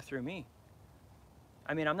essentially come through me.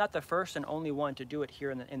 I mean, I'm not the first and only one to do it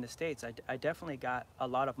here in the States. I definitely got a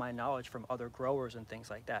lot of my knowledge from other growers and things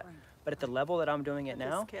like that. Right. But at the level that I'm doing it At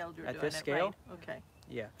now, this scale you're at doing this it, scale, right? Okay.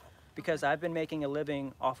 yeah, because I've been making a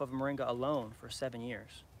living off of Moringa alone for 7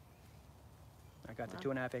 years. I got the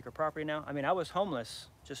Wow. 2.5 acre property now. I mean, I was homeless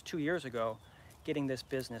just 2 years ago getting this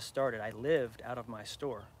business started. I lived out of my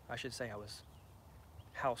store. I should say I was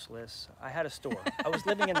houseless. I had a store. I was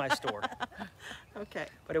living in my store. Okay.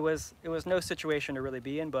 But it was no situation to really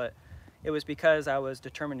be in, but it was because I was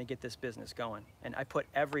determined to get this business going. And I put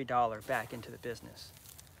every dollar back into the business.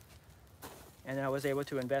 And then I was able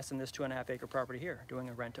to invest in this 2.5 acre property here, doing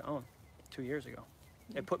a rent to own 2 years ago.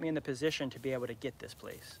 It put me in the position to be able to get this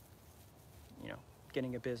place. You know,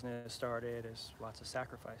 getting a business started is lots of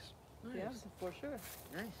sacrifice. Yeah, for sure.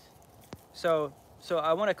 Nice. So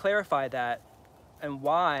I want to clarify that and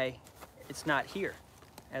why it's not here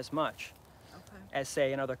as much Okay. as,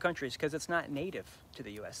 say, in other countries, because it's not native to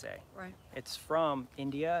the USA. Right. It's from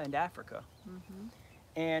India and Africa.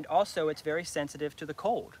 And also, it's very sensitive to the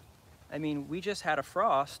cold. I mean, we just had a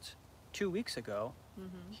frost 2 weeks ago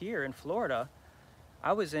here in Florida.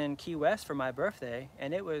 I was in Key West for my birthday,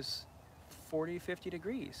 and it was 40, 50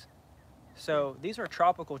 degrees. So these are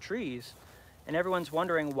tropical trees, And everyone's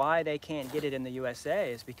wondering why they can't get it in the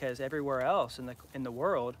USA is because everywhere else in the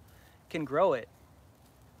world can grow it,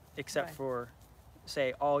 except Right. for,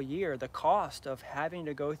 say, all year. The cost of having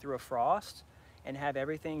to go through a frost and have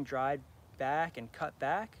everything dried back and cut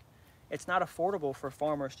back, it's not affordable for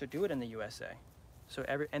farmers to do it in the USA. So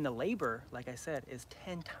and the labor, like I said, is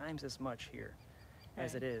 10 times as much here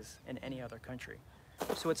as it Right. is in any other country.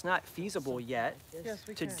 So it's not feasible yet Yes,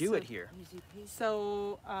 we to can. do it here. Easy peasy.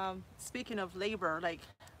 So speaking of labor, like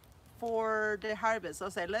for the harvest,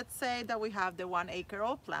 let's say that we have the 1 acre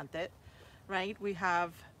all planted, right? We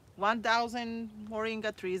have 1,000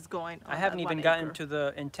 moringa trees going on I haven't that even 1 gotten acre. to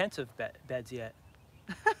the intensive beds yet.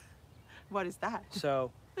 What is that?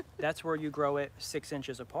 So that's where you grow it 6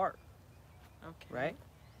 inches apart, Okay. right?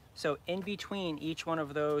 So in between each one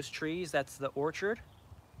of those trees, that's the orchard.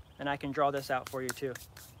 And I can draw this out for you too.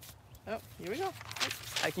 Oh, here we go.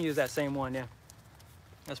 I can use that same one, yeah.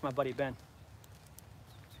 That's my buddy Ben.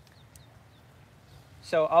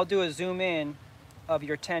 So I'll do a zoom in of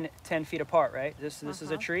your 10 feet apart, right? This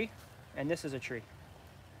is a tree, and this is a tree.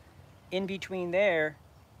 In between there,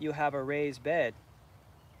 you have a raised bed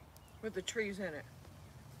With the trees in it.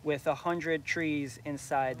 with 100 trees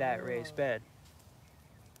inside that raised bed.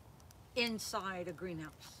 Inside a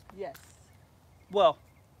greenhouse. Yes. Well,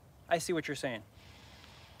 I see what you're saying.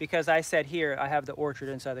 Because I said here, I have the orchard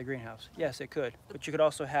inside the greenhouse. Yes, it could. But you could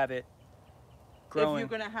also have it growing. If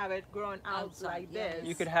you're gonna have it growing out Outside, like yeah. this,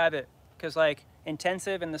 You could have it, because like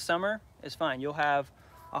intensive in the summer is fine. You'll have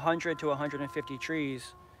 100 to 150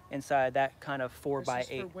 trees inside that kind of 4 This by is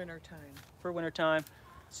 8 for winter time. for winter time.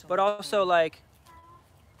 But also like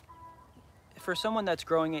for someone that's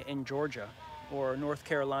growing it in Georgia or North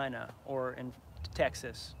Carolina or in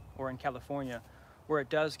Texas or in California, where it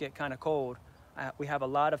does get kind of cold, we have a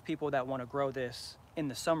lot of people that want to grow this in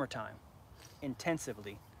the summertime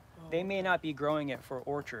intensively. They may not be growing it for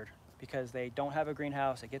orchard because they don't have a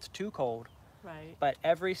greenhouse, it gets too cold. right? But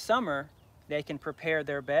every summer, they can prepare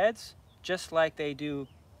their beds just like they do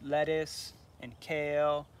lettuce and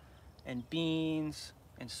kale and beans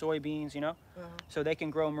and soybeans, you know? So they can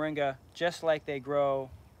grow moringa just like they grow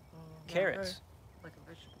carrots, Like a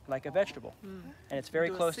vegetable. like a vegetable. And it's very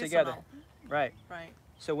Do a close together. seasonal, Right. Right.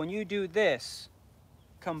 So when you do this,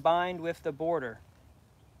 combined with the border,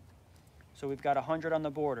 so we've got 100 on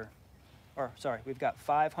the border, or sorry, we've got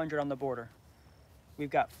 500 on the border.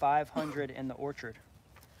 We've got 500 in the orchard.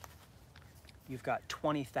 You've got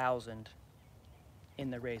 20,000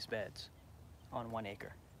 in the raised beds on 1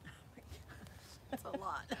 acre. That's a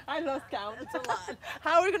lot. I lost count. That's a lot.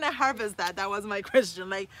 How are we gonna harvest that? That was my question.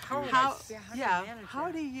 Like How- how? yeah, how do you Yeah. manage How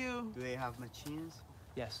that? do you? Do they have machines?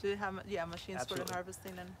 Yes. Do you have machines for Absolutely. the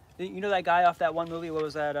harvesting and? You know that guy off that one movie, what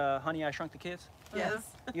was that, Honey, I Shrunk the Kids? Yes.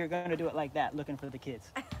 You're gonna do it like that, looking for the kids.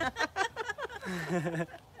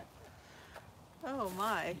 Oh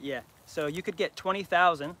my. Yeah, so you could get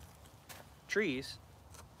 20,000 trees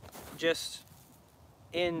just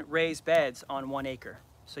in raised beds on 1 acre.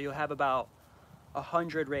 So you'll have about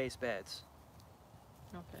 100 raised beds.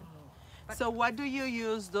 Okay. So what do you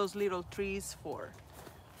use those little trees for?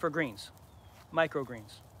 For greens,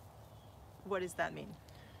 microgreens. What does that mean?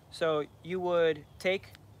 So you would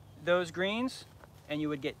take those greens and you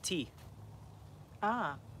would get tea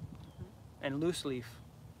Ah. and loose leaf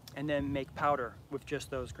and then make powder with just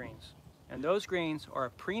those greens. And those greens are a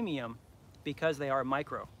premium because they are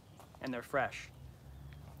micro and they're fresh.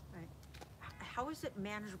 How is it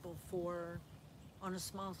manageable on a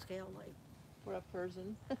small scale, like For a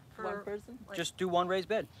person. For- One person. like- Just do one raised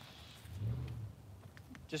bed.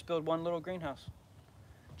 Just build one little greenhouse.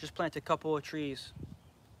 Just plant a couple of trees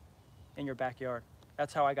in your backyard.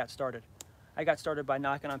 That's how I got started. I got started by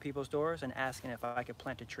knocking on people's doors and asking if I could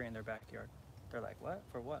plant a tree in their backyard. They're like, what?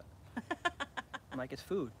 For what? I'm like, it's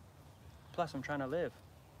food. Plus, I'm trying to live.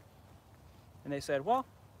 And they said, well,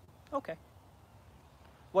 okay.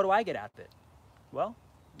 What do I get out of it? Well,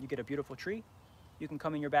 you get a beautiful tree. You can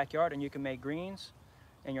come in your backyard and you can make greens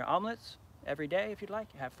and your omelets every day if you'd like.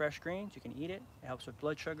 You have fresh greens, you can eat it. It helps with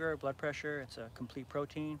blood sugar, blood pressure. It's a complete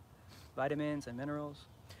protein, vitamins and minerals.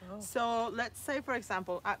 So let's say, for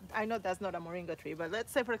example, I know that's not a moringa tree, but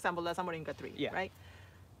let's say, for example, that's a moringa tree, Yeah. right?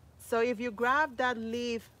 So if you grab that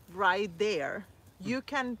leaf right there, you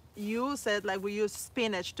can use it like we use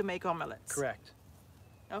spinach to make omelets. Correct.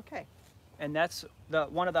 Okay. And that's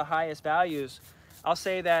one of the highest values. I'll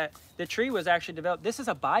say that the tree was actually developed, this is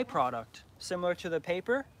a byproduct similar to the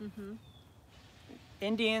paper.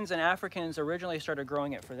 Indians and Africans originally started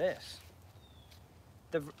growing it for this.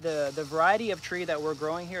 The variety of tree that we're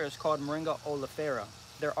growing here is called Moringa oleifera.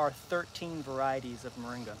 There are 13 varieties of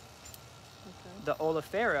moringa. the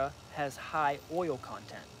oleifera has high oil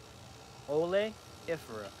content.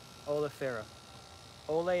 Oleifera, oleifera.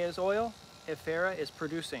 Ole is oil, ifera is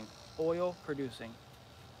producing, oil producing.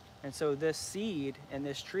 And so this seed and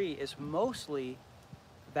this tree is mostly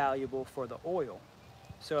valuable for the oil.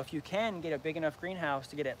 So if you can get a big enough greenhouse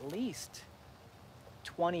to get at least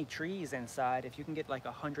 20 trees inside, if you can get like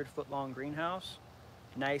a 100-foot long greenhouse,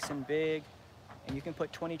 nice and big, and you can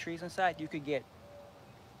put 20 trees inside, you could get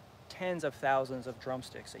tens of thousands of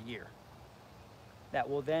drumsticks a year. That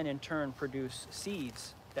will then in turn produce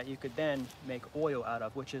seeds that you could then make oil out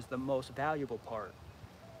of, which is the most valuable part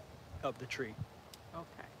of the tree.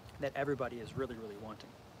 Okay. That everybody is really, really wanting.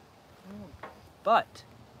 But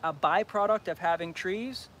a byproduct of having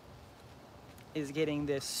trees is getting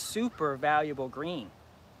this super valuable green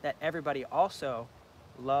that everybody also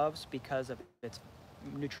loves because of its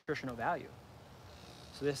nutritional value.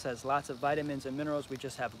 So this has lots of vitamins and minerals. We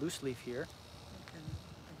just have loose leaf here.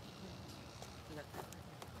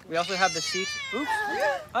 We also have the seeds. Oops.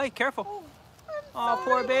 Hey, careful. Oh,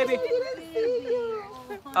 poor baby.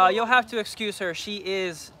 You'll have to excuse her. She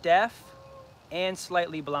is deaf and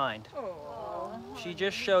slightly blind. She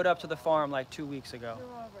just showed up to the farm like 2 weeks ago.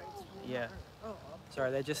 Yeah.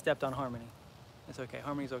 Sorry, they just stepped on Harmony. It's okay.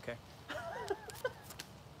 Harmony's okay.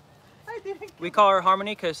 We call her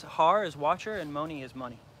Harmony because Har is watcher and Moni is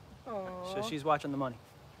money. So she's watching the money.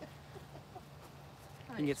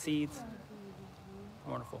 You can get seeds.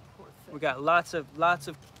 Wonderful. We got lots of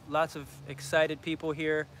excited people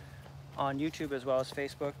here on YouTube as well as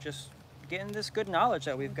Facebook, just getting this good knowledge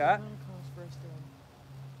that we've got.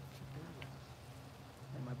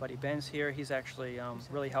 And my buddy Ben's here. He's actually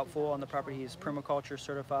really helpful on the property. He's permaculture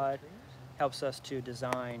certified. Helps us to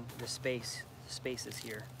design the spaces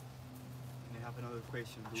here. And I have another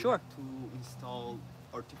question. Do Sure. we have to install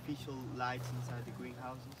artificial lights inside the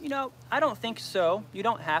greenhouses? You know, I don't think so. You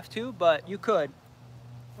don't have to, but you could.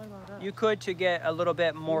 You could to get a little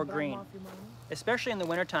bit more green, especially in the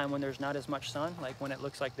wintertime when there's not as much sun, like when it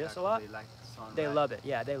looks like this a lot. They like the sun, They right? love it.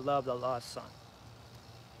 Yeah, they love a lot of sun.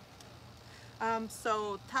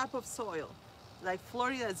 So type of soil, like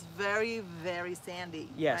Florida is very, very sandy.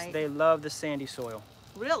 Yes, right? they love the sandy soil.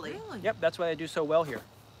 Really? Yep, that's why they do so well here.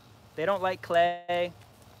 They don't like clay.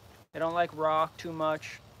 They don't like rock too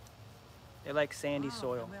much. They like sandy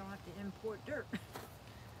soil. We don't have to import dirt.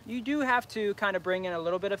 You do have to kind of bring in a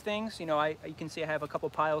little bit of things. You know, you can see I have a couple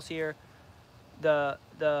piles here. The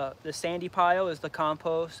sandy pile is the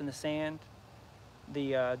compost and the sand.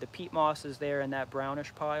 The peat moss is there in that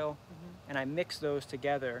brownish pile. And I mix those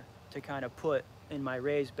together to kind of put in my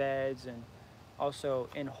raised beds and also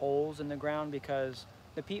in holes in the ground, because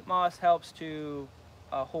the peat moss helps to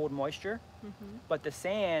hold moisture, but the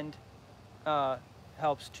sand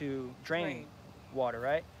helps to drain water,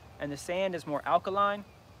 right? And the sand is more alkaline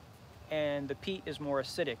and the peat is more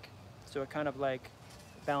acidic. So it kind of like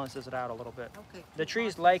balances it out a little bit. Okay. The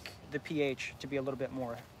trees like the pH to be a little bit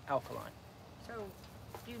more alkaline. So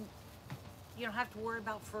you don't have to worry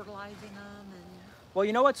about fertilizing them and. Well,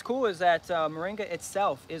 you know what's cool is that Moringa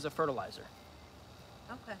itself is a fertilizer.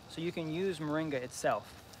 Okay. So you can use Moringa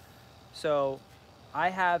itself. So I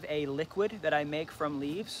have a liquid that I make from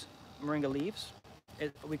leaves, Moringa leaves.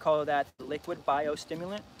 We call that liquid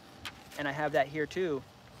biostimulant. And I have that here too.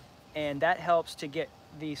 And that helps to get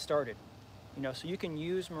these started. You know, so you can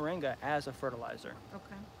use Moringa as a fertilizer.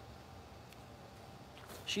 Okay.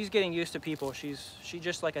 She's getting used to people. She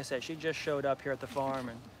just, like I said, she just showed up here at the farm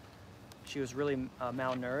and she was really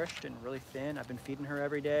malnourished and really thin. I've been feeding her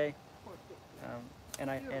every day.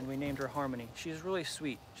 And we named her Harmony. She's really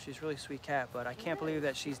sweet. She's a really sweet cat, but I can't believe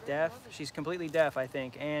that she's deaf. She's completely deaf, I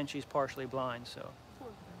think, and she's partially blind, so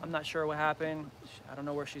I'm not sure what happened. I don't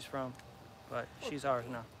know where she's from, but she's ours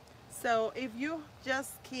now. So if you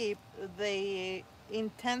just keep the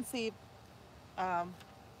intensive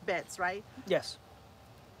beds, right? Yes.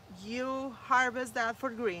 You harvest that for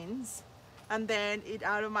greens, and then it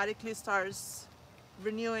automatically starts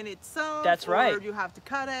renewing itself. That's right. Or you have to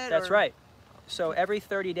cut it. That's or... right. So every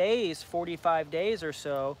 30 days, 45 days or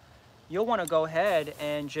so, you'll want to go ahead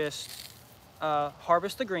and just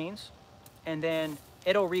harvest the greens, and then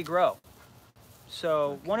it'll regrow.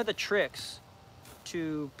 So one of the tricks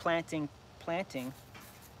to planting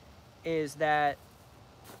is that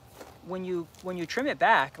when you trim it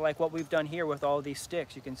back, like what we've done here with all these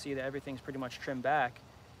sticks, you can see that everything's pretty much trimmed back.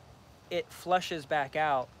 It flushes back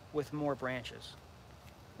out with more branches.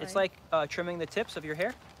 It's like trimming the tips of your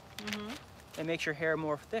hair. It makes your hair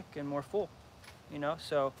more thick and more full, you know?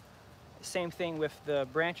 So same thing with the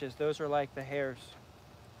branches. Those are like the hairs,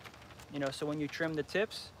 you know? So when you trim the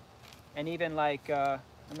tips, and even like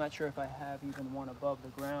I'm not sure if I have even one above the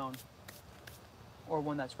ground or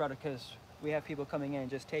one that's sprouted, because we have people coming in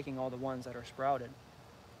just taking all the ones that are sprouted.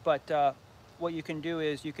 But what you can do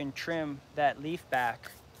is you can trim that leaf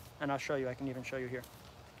back, and I'll show you. I can even show you here.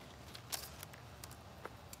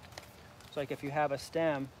 It's like if you have a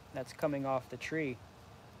stem that's coming off the tree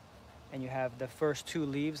and you have the first 2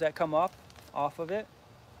 leaves that come up off of it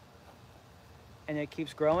and it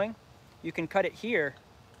keeps growing, you can cut it here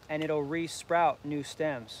and it'll re-sprout new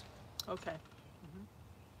stems. Okay.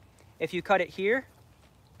 If you cut it here,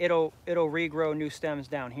 it'll regrow new stems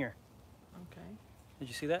down here. Okay. Did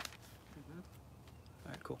you see that?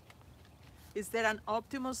 All right, cool. Is there an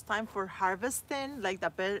optimal time for harvesting, like the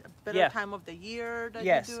better Yeah. time of the year that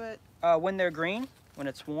Yes. you do it? When they're green, when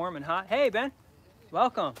it's warm and hot. Hey, Ben,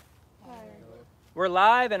 welcome. We're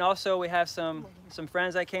live, and also we have some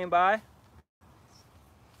friends that came by.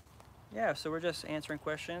 Yeah, so we're just answering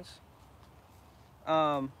questions.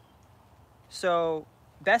 So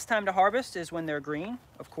best time to harvest is when they're green,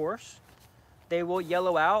 of course. They will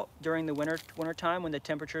yellow out during the winter time when the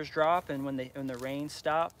temperatures drop and when the rains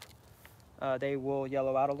stop. They will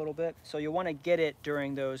yellow out a little bit. So you want to get it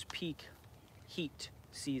during those peak heat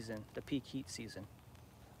season, the peak heat season.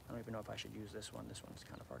 I don't even know if I should use this one. This one's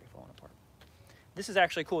kind of already falling apart. This is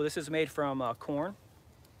actually cool. This is made from corn.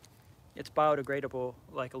 It's biodegradable,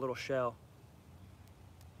 like a little shell.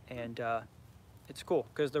 And it's cool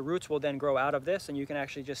because the roots will then grow out of this, and you can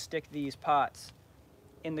actually just stick these pots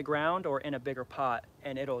in the ground or in a bigger pot,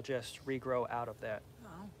 and it'll just regrow out of that.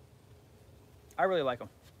 Oh. I really like them.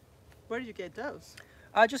 Where do you get those?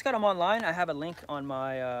 I just got them online. I have a link on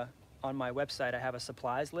my website. I have a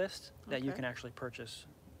supplies list that you Okay. can actually purchase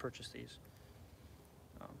these.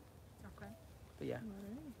 Okay. But yeah.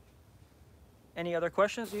 Any other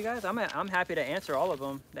questions, you guys? I'm happy to answer all of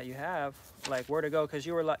them that you have. Like where to go, because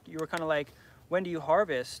you were kind of like, when do you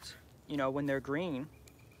harvest? You know, when they're green.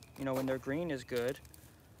 You know, when they're green is good.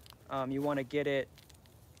 You want to get it.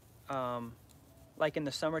 Like in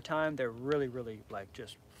the summertime, they're really like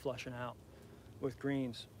just flushing out with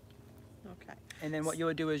greens. Okay. And then what you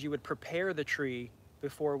would do is you would prepare the tree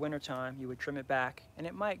before wintertime. You would trim it back, and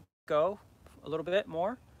it might go a little bit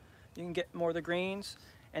more. You can get more of the greens.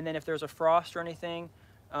 And then if there's a frost or anything,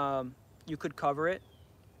 you could cover it.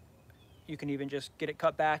 You can even just get it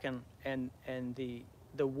cut back, and the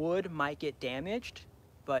wood might get damaged,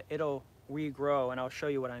 but it'll regrow, and I'll show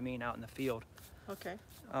you what I mean out in the field. Okay.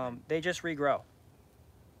 They just regrow.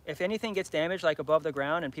 If anything gets damaged, like above the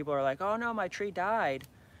ground, and people are like, "Oh no, my tree died,"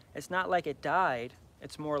 it's not like it died.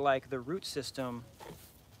 It's more like the root system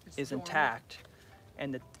is dormant. intact,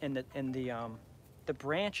 and the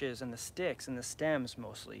branches and the sticks and the stems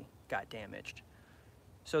mostly got damaged.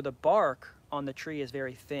 So the bark on the tree is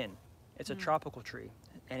very thin. It's a tropical tree,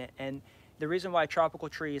 and the reason why tropical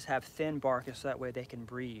trees have thin bark is so that way they can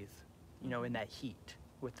breathe, you know, in that heat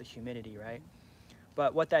with the humidity, right?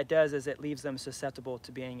 But what that does is it leaves them susceptible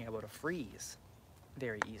to being able to freeze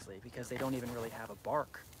very easily because they don't even really have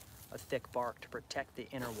a thick bark to protect the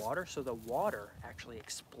inner water. So the water actually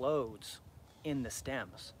explodes in the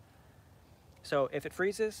stems. So if it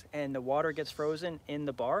freezes and the water gets frozen in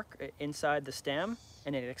the bark, inside the stem,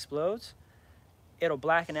 and it explodes, it'll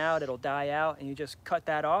blacken out, it'll die out, and you just cut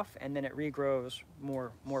that off, and then it regrows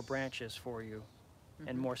more branches for you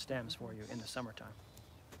and more stems for you in the summertime.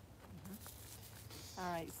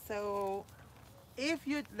 All right. So, if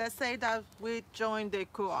let's say that we join the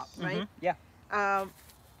co-op, right? Yeah.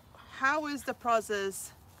 How is the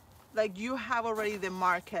process? Like you have already the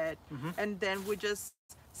market, and then we just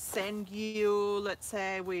send you. Let's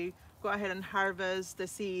say we go ahead and harvest the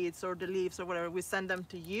seeds or the leaves or whatever. We send them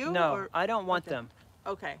to you. No, or? I don't want Okay. them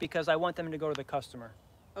Okay. because I want them to go to the customer.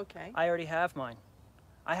 Okay. I already have mine.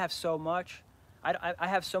 I have so much. I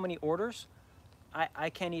have so many orders. I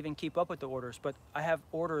can't even keep up with the orders, but I have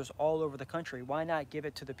orders all over the country. Why not give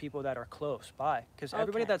it to the people that are close by? Because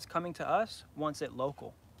everybody Okay. that's coming to us wants it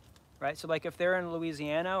local, right? So like if they're in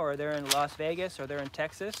Louisiana or they're in Las Vegas or they're in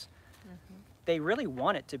Texas, they really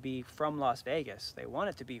want it to be from Las Vegas. They want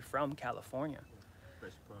it to be from California.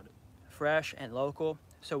 Fresh product. Fresh and local.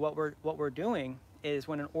 So what we're doing is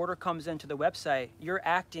when an order comes into the website, you're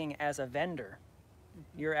acting as a vendor.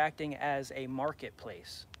 You're acting as a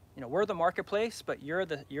marketplace. You know, we're the marketplace, but you're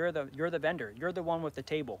the vendor. You're the one with the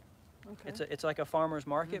table. Okay. It's like a farmer's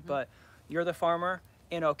market, but you're the farmer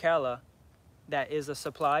in Ocala that is a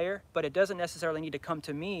supplier, but it doesn't necessarily need to come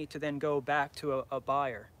to me to then go back to a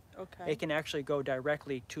buyer. Okay. It can actually go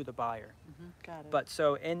directly to the buyer. Got it. But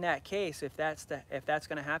so in that case, if that's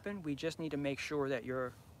going to happen, we just need to make sure that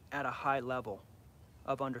you're at a high level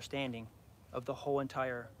of understanding of the whole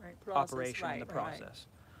entire Process, operation and the right. process.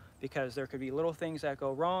 because there could be little things that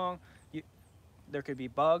go wrong. There could be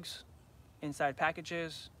bugs inside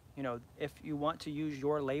packages. You know, if you want to use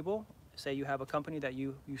your label, say you have a company that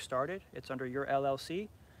you started, it's under your LLC,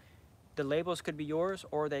 the labels could be yours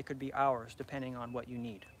or they could be ours, depending on what you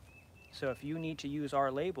need. So if you need to use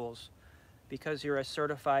our labels, because you're a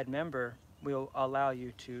certified member, we'll allow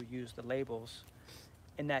you to use the labels.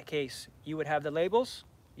 In that case, you would have the labels,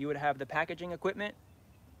 you would have the packaging equipment,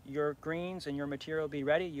 your greens and your material be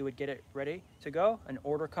ready, you would get it ready to go. An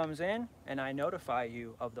order comes in and I notify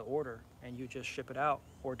you of the order and you just ship it out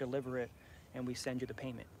or deliver it and we send you the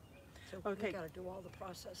payment. So Okay. we gotta do all the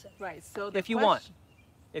processing. Right. So the If you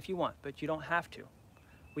want, but you don't have to.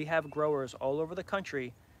 We have growers all over the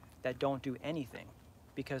country that don't do anything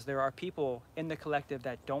because there are people in the collective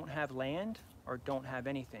that don't have land or don't have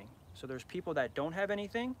anything. So there's people that don't have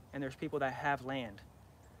anything and there's people that have land.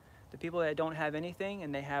 The people that don't have anything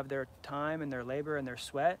and they have their time and their labor and their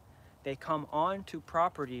sweat, they come on to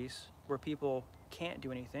properties where people can't do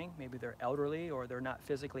anything. Maybe they're elderly or they're not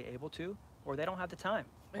physically able to, or they don't have the time.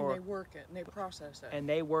 And or, they work it and they process it. and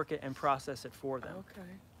they work it and process it for them. Okay.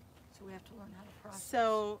 So we have to learn how to process.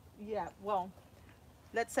 So yeah, well,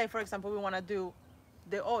 let's say for example we want to do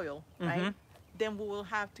the oil, right? Mhm. Then we will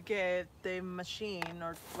have to get the machine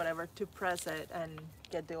or whatever to press it and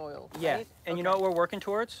get the oil. Yeah, right? and you know what we're working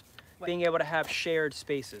towards? What? Being able to have shared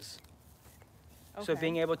spaces. So Okay.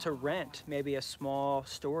 being able to rent maybe a small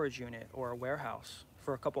storage unit or a warehouse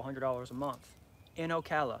for a couple $100s a month in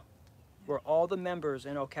Ocala, where all the members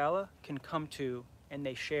in Ocala can come to and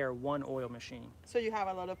they share one oil machine. So you have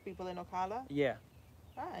a lot of people in Ocala? Yeah,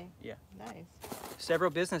 Right. Yeah. Nice. several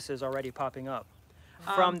businesses already popping up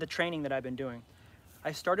Um, from the training that I've been doing.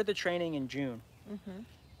 I started the training in June, Mhm.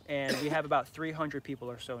 and we have about 300 people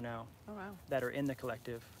or so now Oh wow. that are in the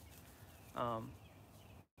collective.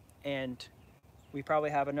 And we probably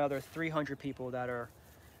have another 300 people that are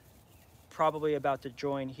probably about to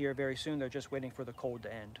join here very soon. They're just waiting for the cold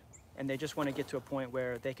to end. And they just want to get to a point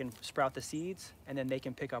where they can sprout the seeds and then they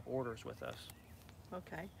can pick up orders with us.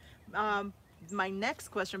 Okay. My next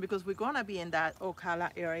question, because we're gonna be in that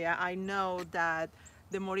Ocala area, I know that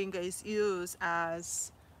the moringa is used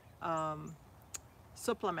as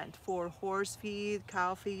supplement for horse feed,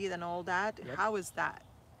 cow feed, and all that. Yep. How is that?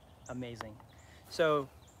 Amazing. So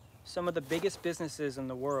some of the biggest businesses in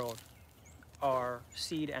the world are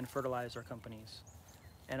seed and fertilizer companies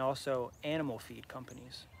and also animal feed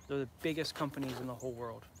companies. They're the biggest companies in the whole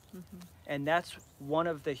world. And that's one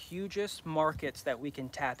of the hugest markets that we can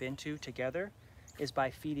tap into together is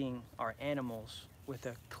by feeding our animals with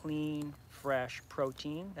a clean, fresh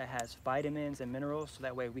protein that has vitamins and minerals so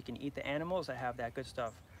that way we can eat the animals that have that good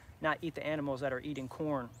stuff, not eat the animals that are eating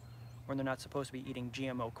corn when they're not supposed to be eating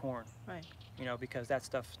GMO corn. Right. You know, because that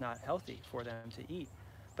stuff's not healthy for them to eat.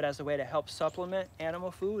 But as a way to help supplement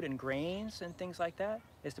animal food and grains and things like that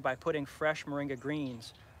is by putting fresh moringa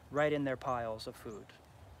greens right in their piles of food.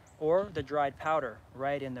 Or the dried powder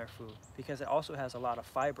right in their food, because it also has a lot of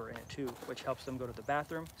fiber in it too, which helps them go to the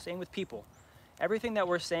bathroom. Same with people. Everything that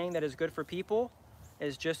we're saying that is good for people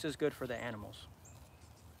is just as good for the animals.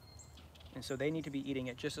 And so they need to be eating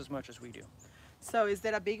it just as much as we do. So is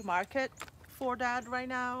there a big market for that right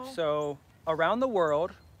now? So around the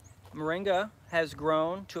world, moringa has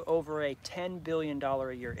grown to over a $10 billion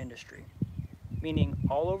a year industry, meaning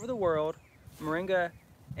all over the world, moringa,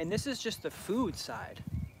 and this is just the food side,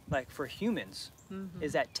 like for humans,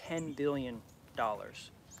 is at $10 billion.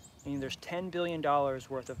 Meaning there's $10 billion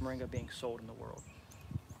worth of moringa being sold in the world.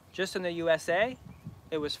 Just in the USA,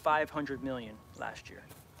 it was 500 million last year.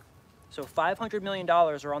 So $500 million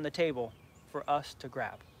are on the table for us to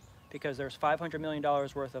grab because there's $500 million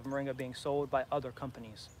worth of moringa being sold by other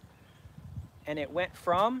companies. And it went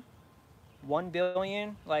from 1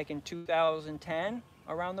 billion like in 2010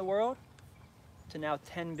 around the world to now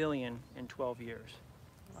 10 billion in 12 years.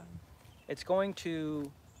 Wow. It's going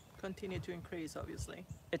to Continue to increase, obviously.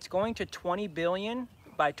 It's going to 20 billion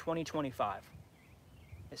by 2025,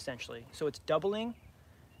 essentially. So it's doubling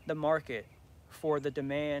the market for the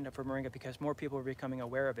demand for moringa because more people are becoming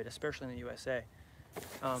aware of it, especially in the USA.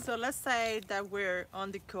 So let's say that we're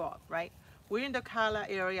on the co-op, right? We're in the Ocala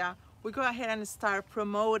area. We go ahead and start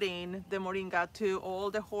promoting the moringa to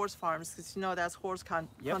all the horse farms because you know that's horse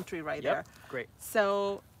country right there. Great.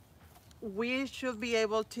 So we should be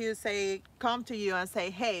able to say, come to you and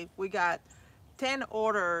say, hey, we got 10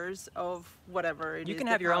 orders of whatever it is. You can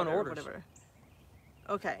the have your own powder or orders. whatever.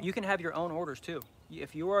 Okay. You can have your own orders too.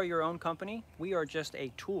 If you are your own company, we are just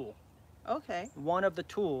a tool, Okay. one of the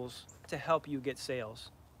tools to help you get sales.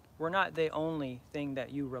 We're not the only thing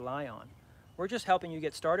that you rely on. We're just helping you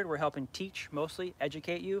get started. We're helping teach, mostly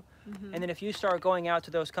educate you. And then if you start going out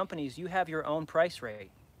to those companies, you have your own price rate.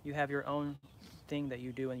 You have your own thing that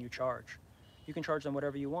you do and you charge. You can charge them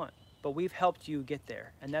whatever you want. But we've helped you get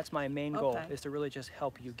there. And that's my main goal, Okay. is to really just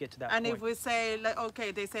help you get to that And point. if we say, like,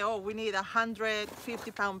 okay, they say, oh, we need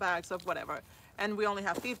 150-pound bags of whatever, and we only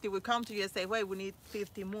have 50, we come to you and say, wait, we need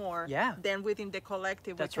 50 more. Yeah. Then within the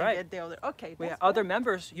collective, That's we can right. get the other. Okay. We have that's other good.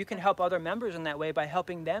 members, you can help other members in that way by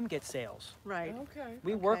helping them get sales. Right. Okay.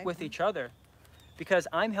 We work Okay. with each other because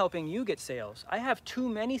I'm helping you get sales. I have too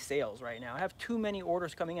many sales right now. I have too many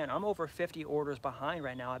orders coming in. I'm over 50 orders behind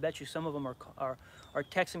right now. I bet you some of them are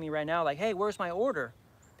texting me right now like, hey, where's my order?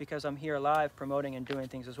 Because I'm here live promoting and doing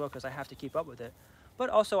things as well because I have to keep up with it. But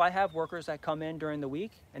also I have workers that come in during the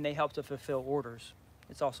week and they help to fulfill orders.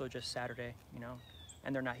 It's also just Saturday, you know,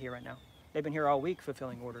 and they're not here right now. They've been here all week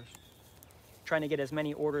fulfilling orders, trying to get as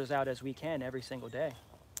many orders out as we can every single day.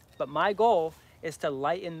 But my goal is to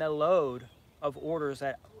lighten the load of orders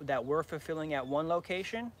that we're fulfilling at one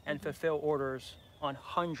location and fulfill orders on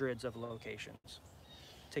hundreds of locations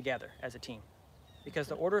together as a team. Because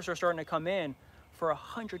the orders are starting to come in for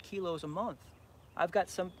 100 kilos a month. I've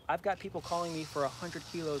got people calling me for 100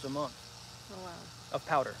 kilos a month Oh, wow. of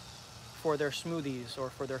powder for their smoothies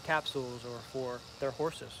or for their capsules or for their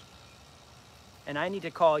horses. And I need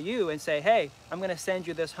to call you and say, hey, I'm gonna send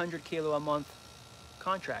you this 100 kilo a month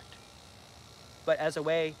contract. But as a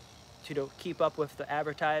way to keep up with the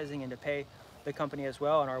advertising and to pay the company as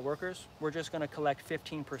well and our workers, we're just gonna collect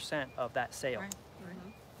 15% of that sale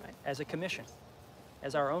Right. as a commission,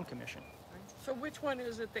 as our own commission. So which one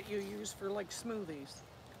is it that you use for like smoothies?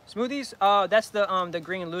 Smoothies, that's the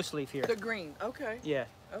green loose leaf here. The green. Okay. Yeah,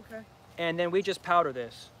 Okay. and then we just powder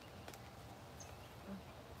this.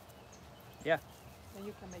 Yeah, And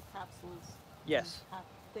you can make capsules. yes.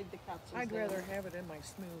 Take the capsules. I'd there. rather have it in my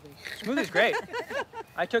smoothie. Smoothie's great.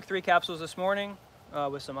 I took 3 capsules this morning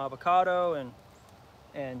with some avocado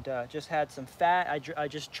and just had some fat. I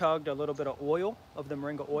just chugged a little bit of oil, of the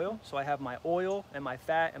Moringa oil. So I have my oil and my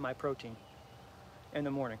fat and my protein in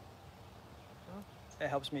the morning. It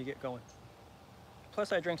helps me get going.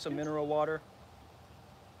 Plus I drink some mineral water.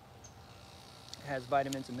 It has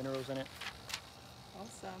vitamins and minerals in it.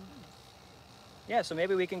 Awesome. Yeah, so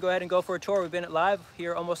maybe we can go ahead and go for a tour. We've been live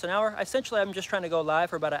here almost an hour. Essentially, I'm just trying to go live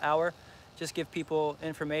for about an hour, just give people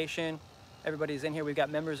information. Everybody's in here. We've got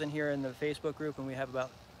members in here in the Facebook group, and we have about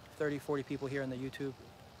 30, 40 people here in the YouTube.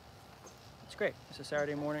 It's great. It's a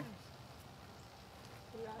Saturday morning.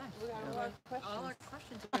 We got a lot of questions. All our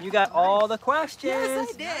questions. You got all the questions. Yes,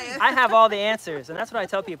 I did. I have all the answers, and that's what I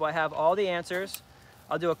tell people. I have all the answers.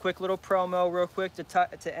 I'll do a quick little promo real quick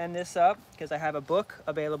to end this up because I have a book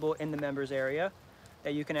available in the members area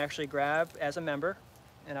that you can actually grab as a member.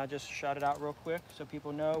 And I'll just shout it out real quick so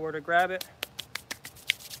people know where to grab it.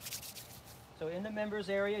 So in the members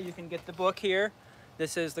area, you can get the book here.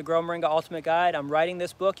 This is the Grow Moringa Ultimate Guide. I'm writing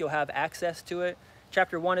this book. You'll have access to it.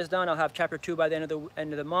 Chapter 1 is done. I'll have chapter 2 by the end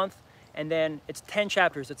of the month. And then it's 10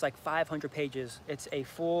 chapters. It's like 500 pages. It's a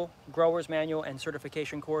full grower's manual and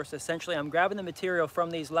certification course. Essentially, I'm grabbing the material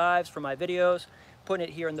from these lives, from my videos, putting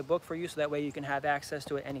it here in the book for you so that way you can have access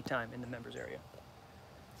to it anytime in the members area.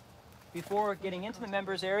 Before getting into the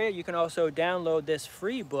members area, you can also download this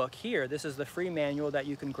free book here. This is the free manual that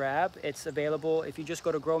you can grab. It's available if you just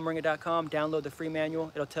go to growmoringa.com, download the free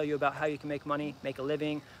manual. It'll tell you about how you can make money, make a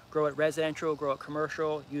living, grow it residential, grow it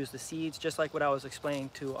commercial, use the seeds, just like what I was explaining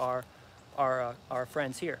to our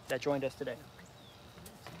friends here that joined us today.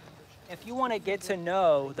 If you want to get to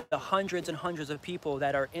know the hundreds and hundreds of people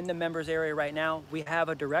that are in the members area right now, we have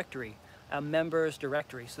a directory, a members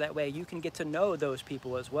directory, so that way you can get to know those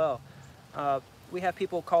people as well. We have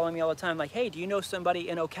people calling me all the time like, hey, do you know somebody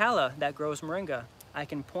in Ocala that grows Moringa? I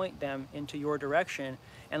can point them into your direction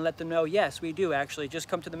and let them know, yes, we do actually. Just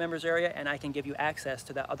come to the members area and I can give you access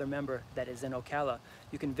to that other member that is in Ocala.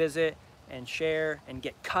 You can visit and share and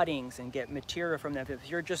get cuttings and get material from them. If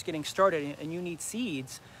you're just getting started and you need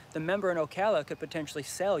seeds, the member in Ocala could potentially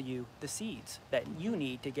sell you the seeds that you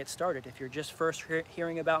need to get started. If you're just first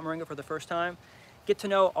hearing about Moringa for the first time, get to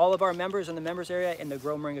know all of our members in the members area in the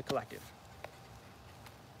Grow Moringa Collective.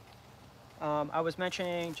 I was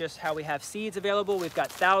mentioning just how we have seeds available. We've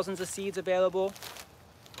got thousands of seeds available.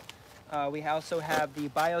 We also have the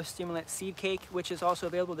biostimulant seed cake, which is also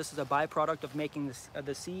available. This is a byproduct of making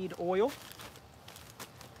the seed oil.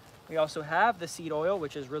 We also have the seed oil,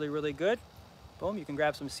 which is really, really good. Boom, you can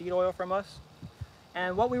grab some seed oil from us.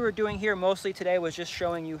 And what we were doing here mostly today was just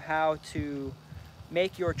showing you how to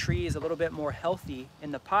make your trees a little bit more healthy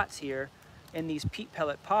in the pots here, in these peat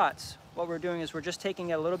pellet pots. What we're doing is we're just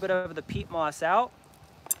taking a little bit of the peat moss out,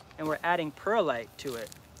 and we're adding perlite to it.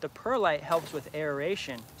 The perlite helps with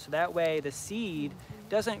aeration, so that way the seed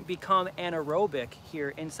doesn't become anaerobic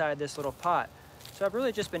here inside this little pot. So I've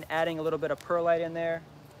really just been adding a little bit of perlite in there,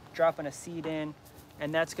 dropping a seed in,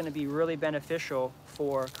 and that's going to be really beneficial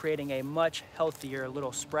for creating a much healthier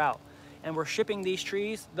little sprout. And we're shipping these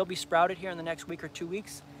trees. They'll be sprouted here in the next week or 2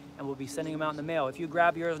 weeks, and we'll be sending them out in the mail. If you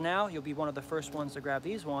grab yours now, you'll be one of the first ones to grab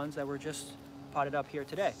these ones that were just potted up here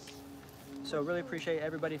today. So really appreciate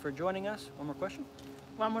everybody for joining us. One more question?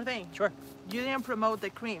 One more thing. Sure. You didn't promote the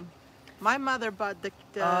cream. My mother bought the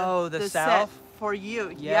the set salve? for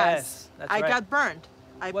you. Yes, that's I right. got burned.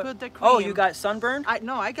 I What? put the cream. Oh, you got sunburned?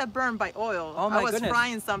 No, I got burned by oil. Oh my I was goodness.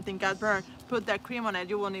 frying something, got burned. Put that cream on it.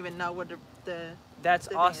 You won't even know what the That's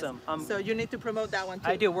thing is. awesome. So you need to promote that one too.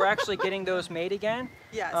 I do. We're actually getting those made again.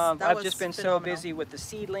 Yes, that I've was just been so phenomenal. busy with the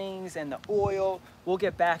seedlings and the oil. We'll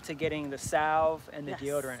get back to getting the salve and the Yes.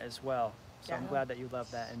 deodorant as well. So I'm Yeah. glad that you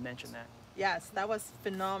love that and mentioned that. Yes, that was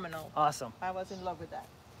phenomenal. Awesome. I was in love with that.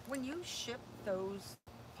 When you ship those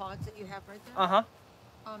pods that you have right there, Uh-huh.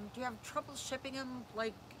 do you have trouble shipping them?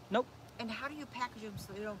 Like, Nope. and how do you package them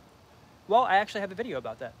so they don't? Well, I actually have a video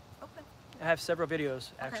about that. Okay. I have several videos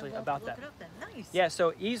actually okay, well, about look that. it up then. Nice. Yeah,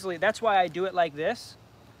 so easily, that's why I do it like this,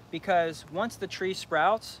 because once the tree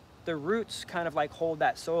sprouts, the roots kind of like hold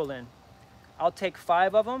that soil in. I'll take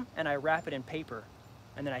 5 of them and I wrap it in paper,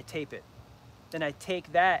 and then I tape it. Then I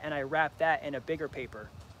take that and I wrap that in a bigger paper,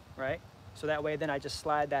 right? So that way then I just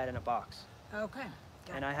slide that in a box. Okay.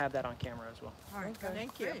 Got And it. I have that on camera as well. All right. Good.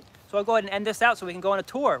 Thank you. Great. So I'll go ahead and end this out so we can go on a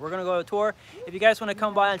tour. We're gonna go on a tour. If you guys wanna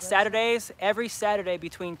come by on Saturdays, every Saturday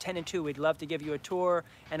between 10 and 2, we'd love to give you a tour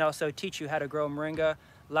and also teach you how to grow moringa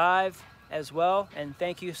live as well. And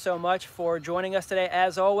thank you so much for joining us today.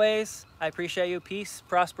 As always, I appreciate you. Peace,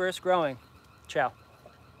 prosperous growing. Ciao.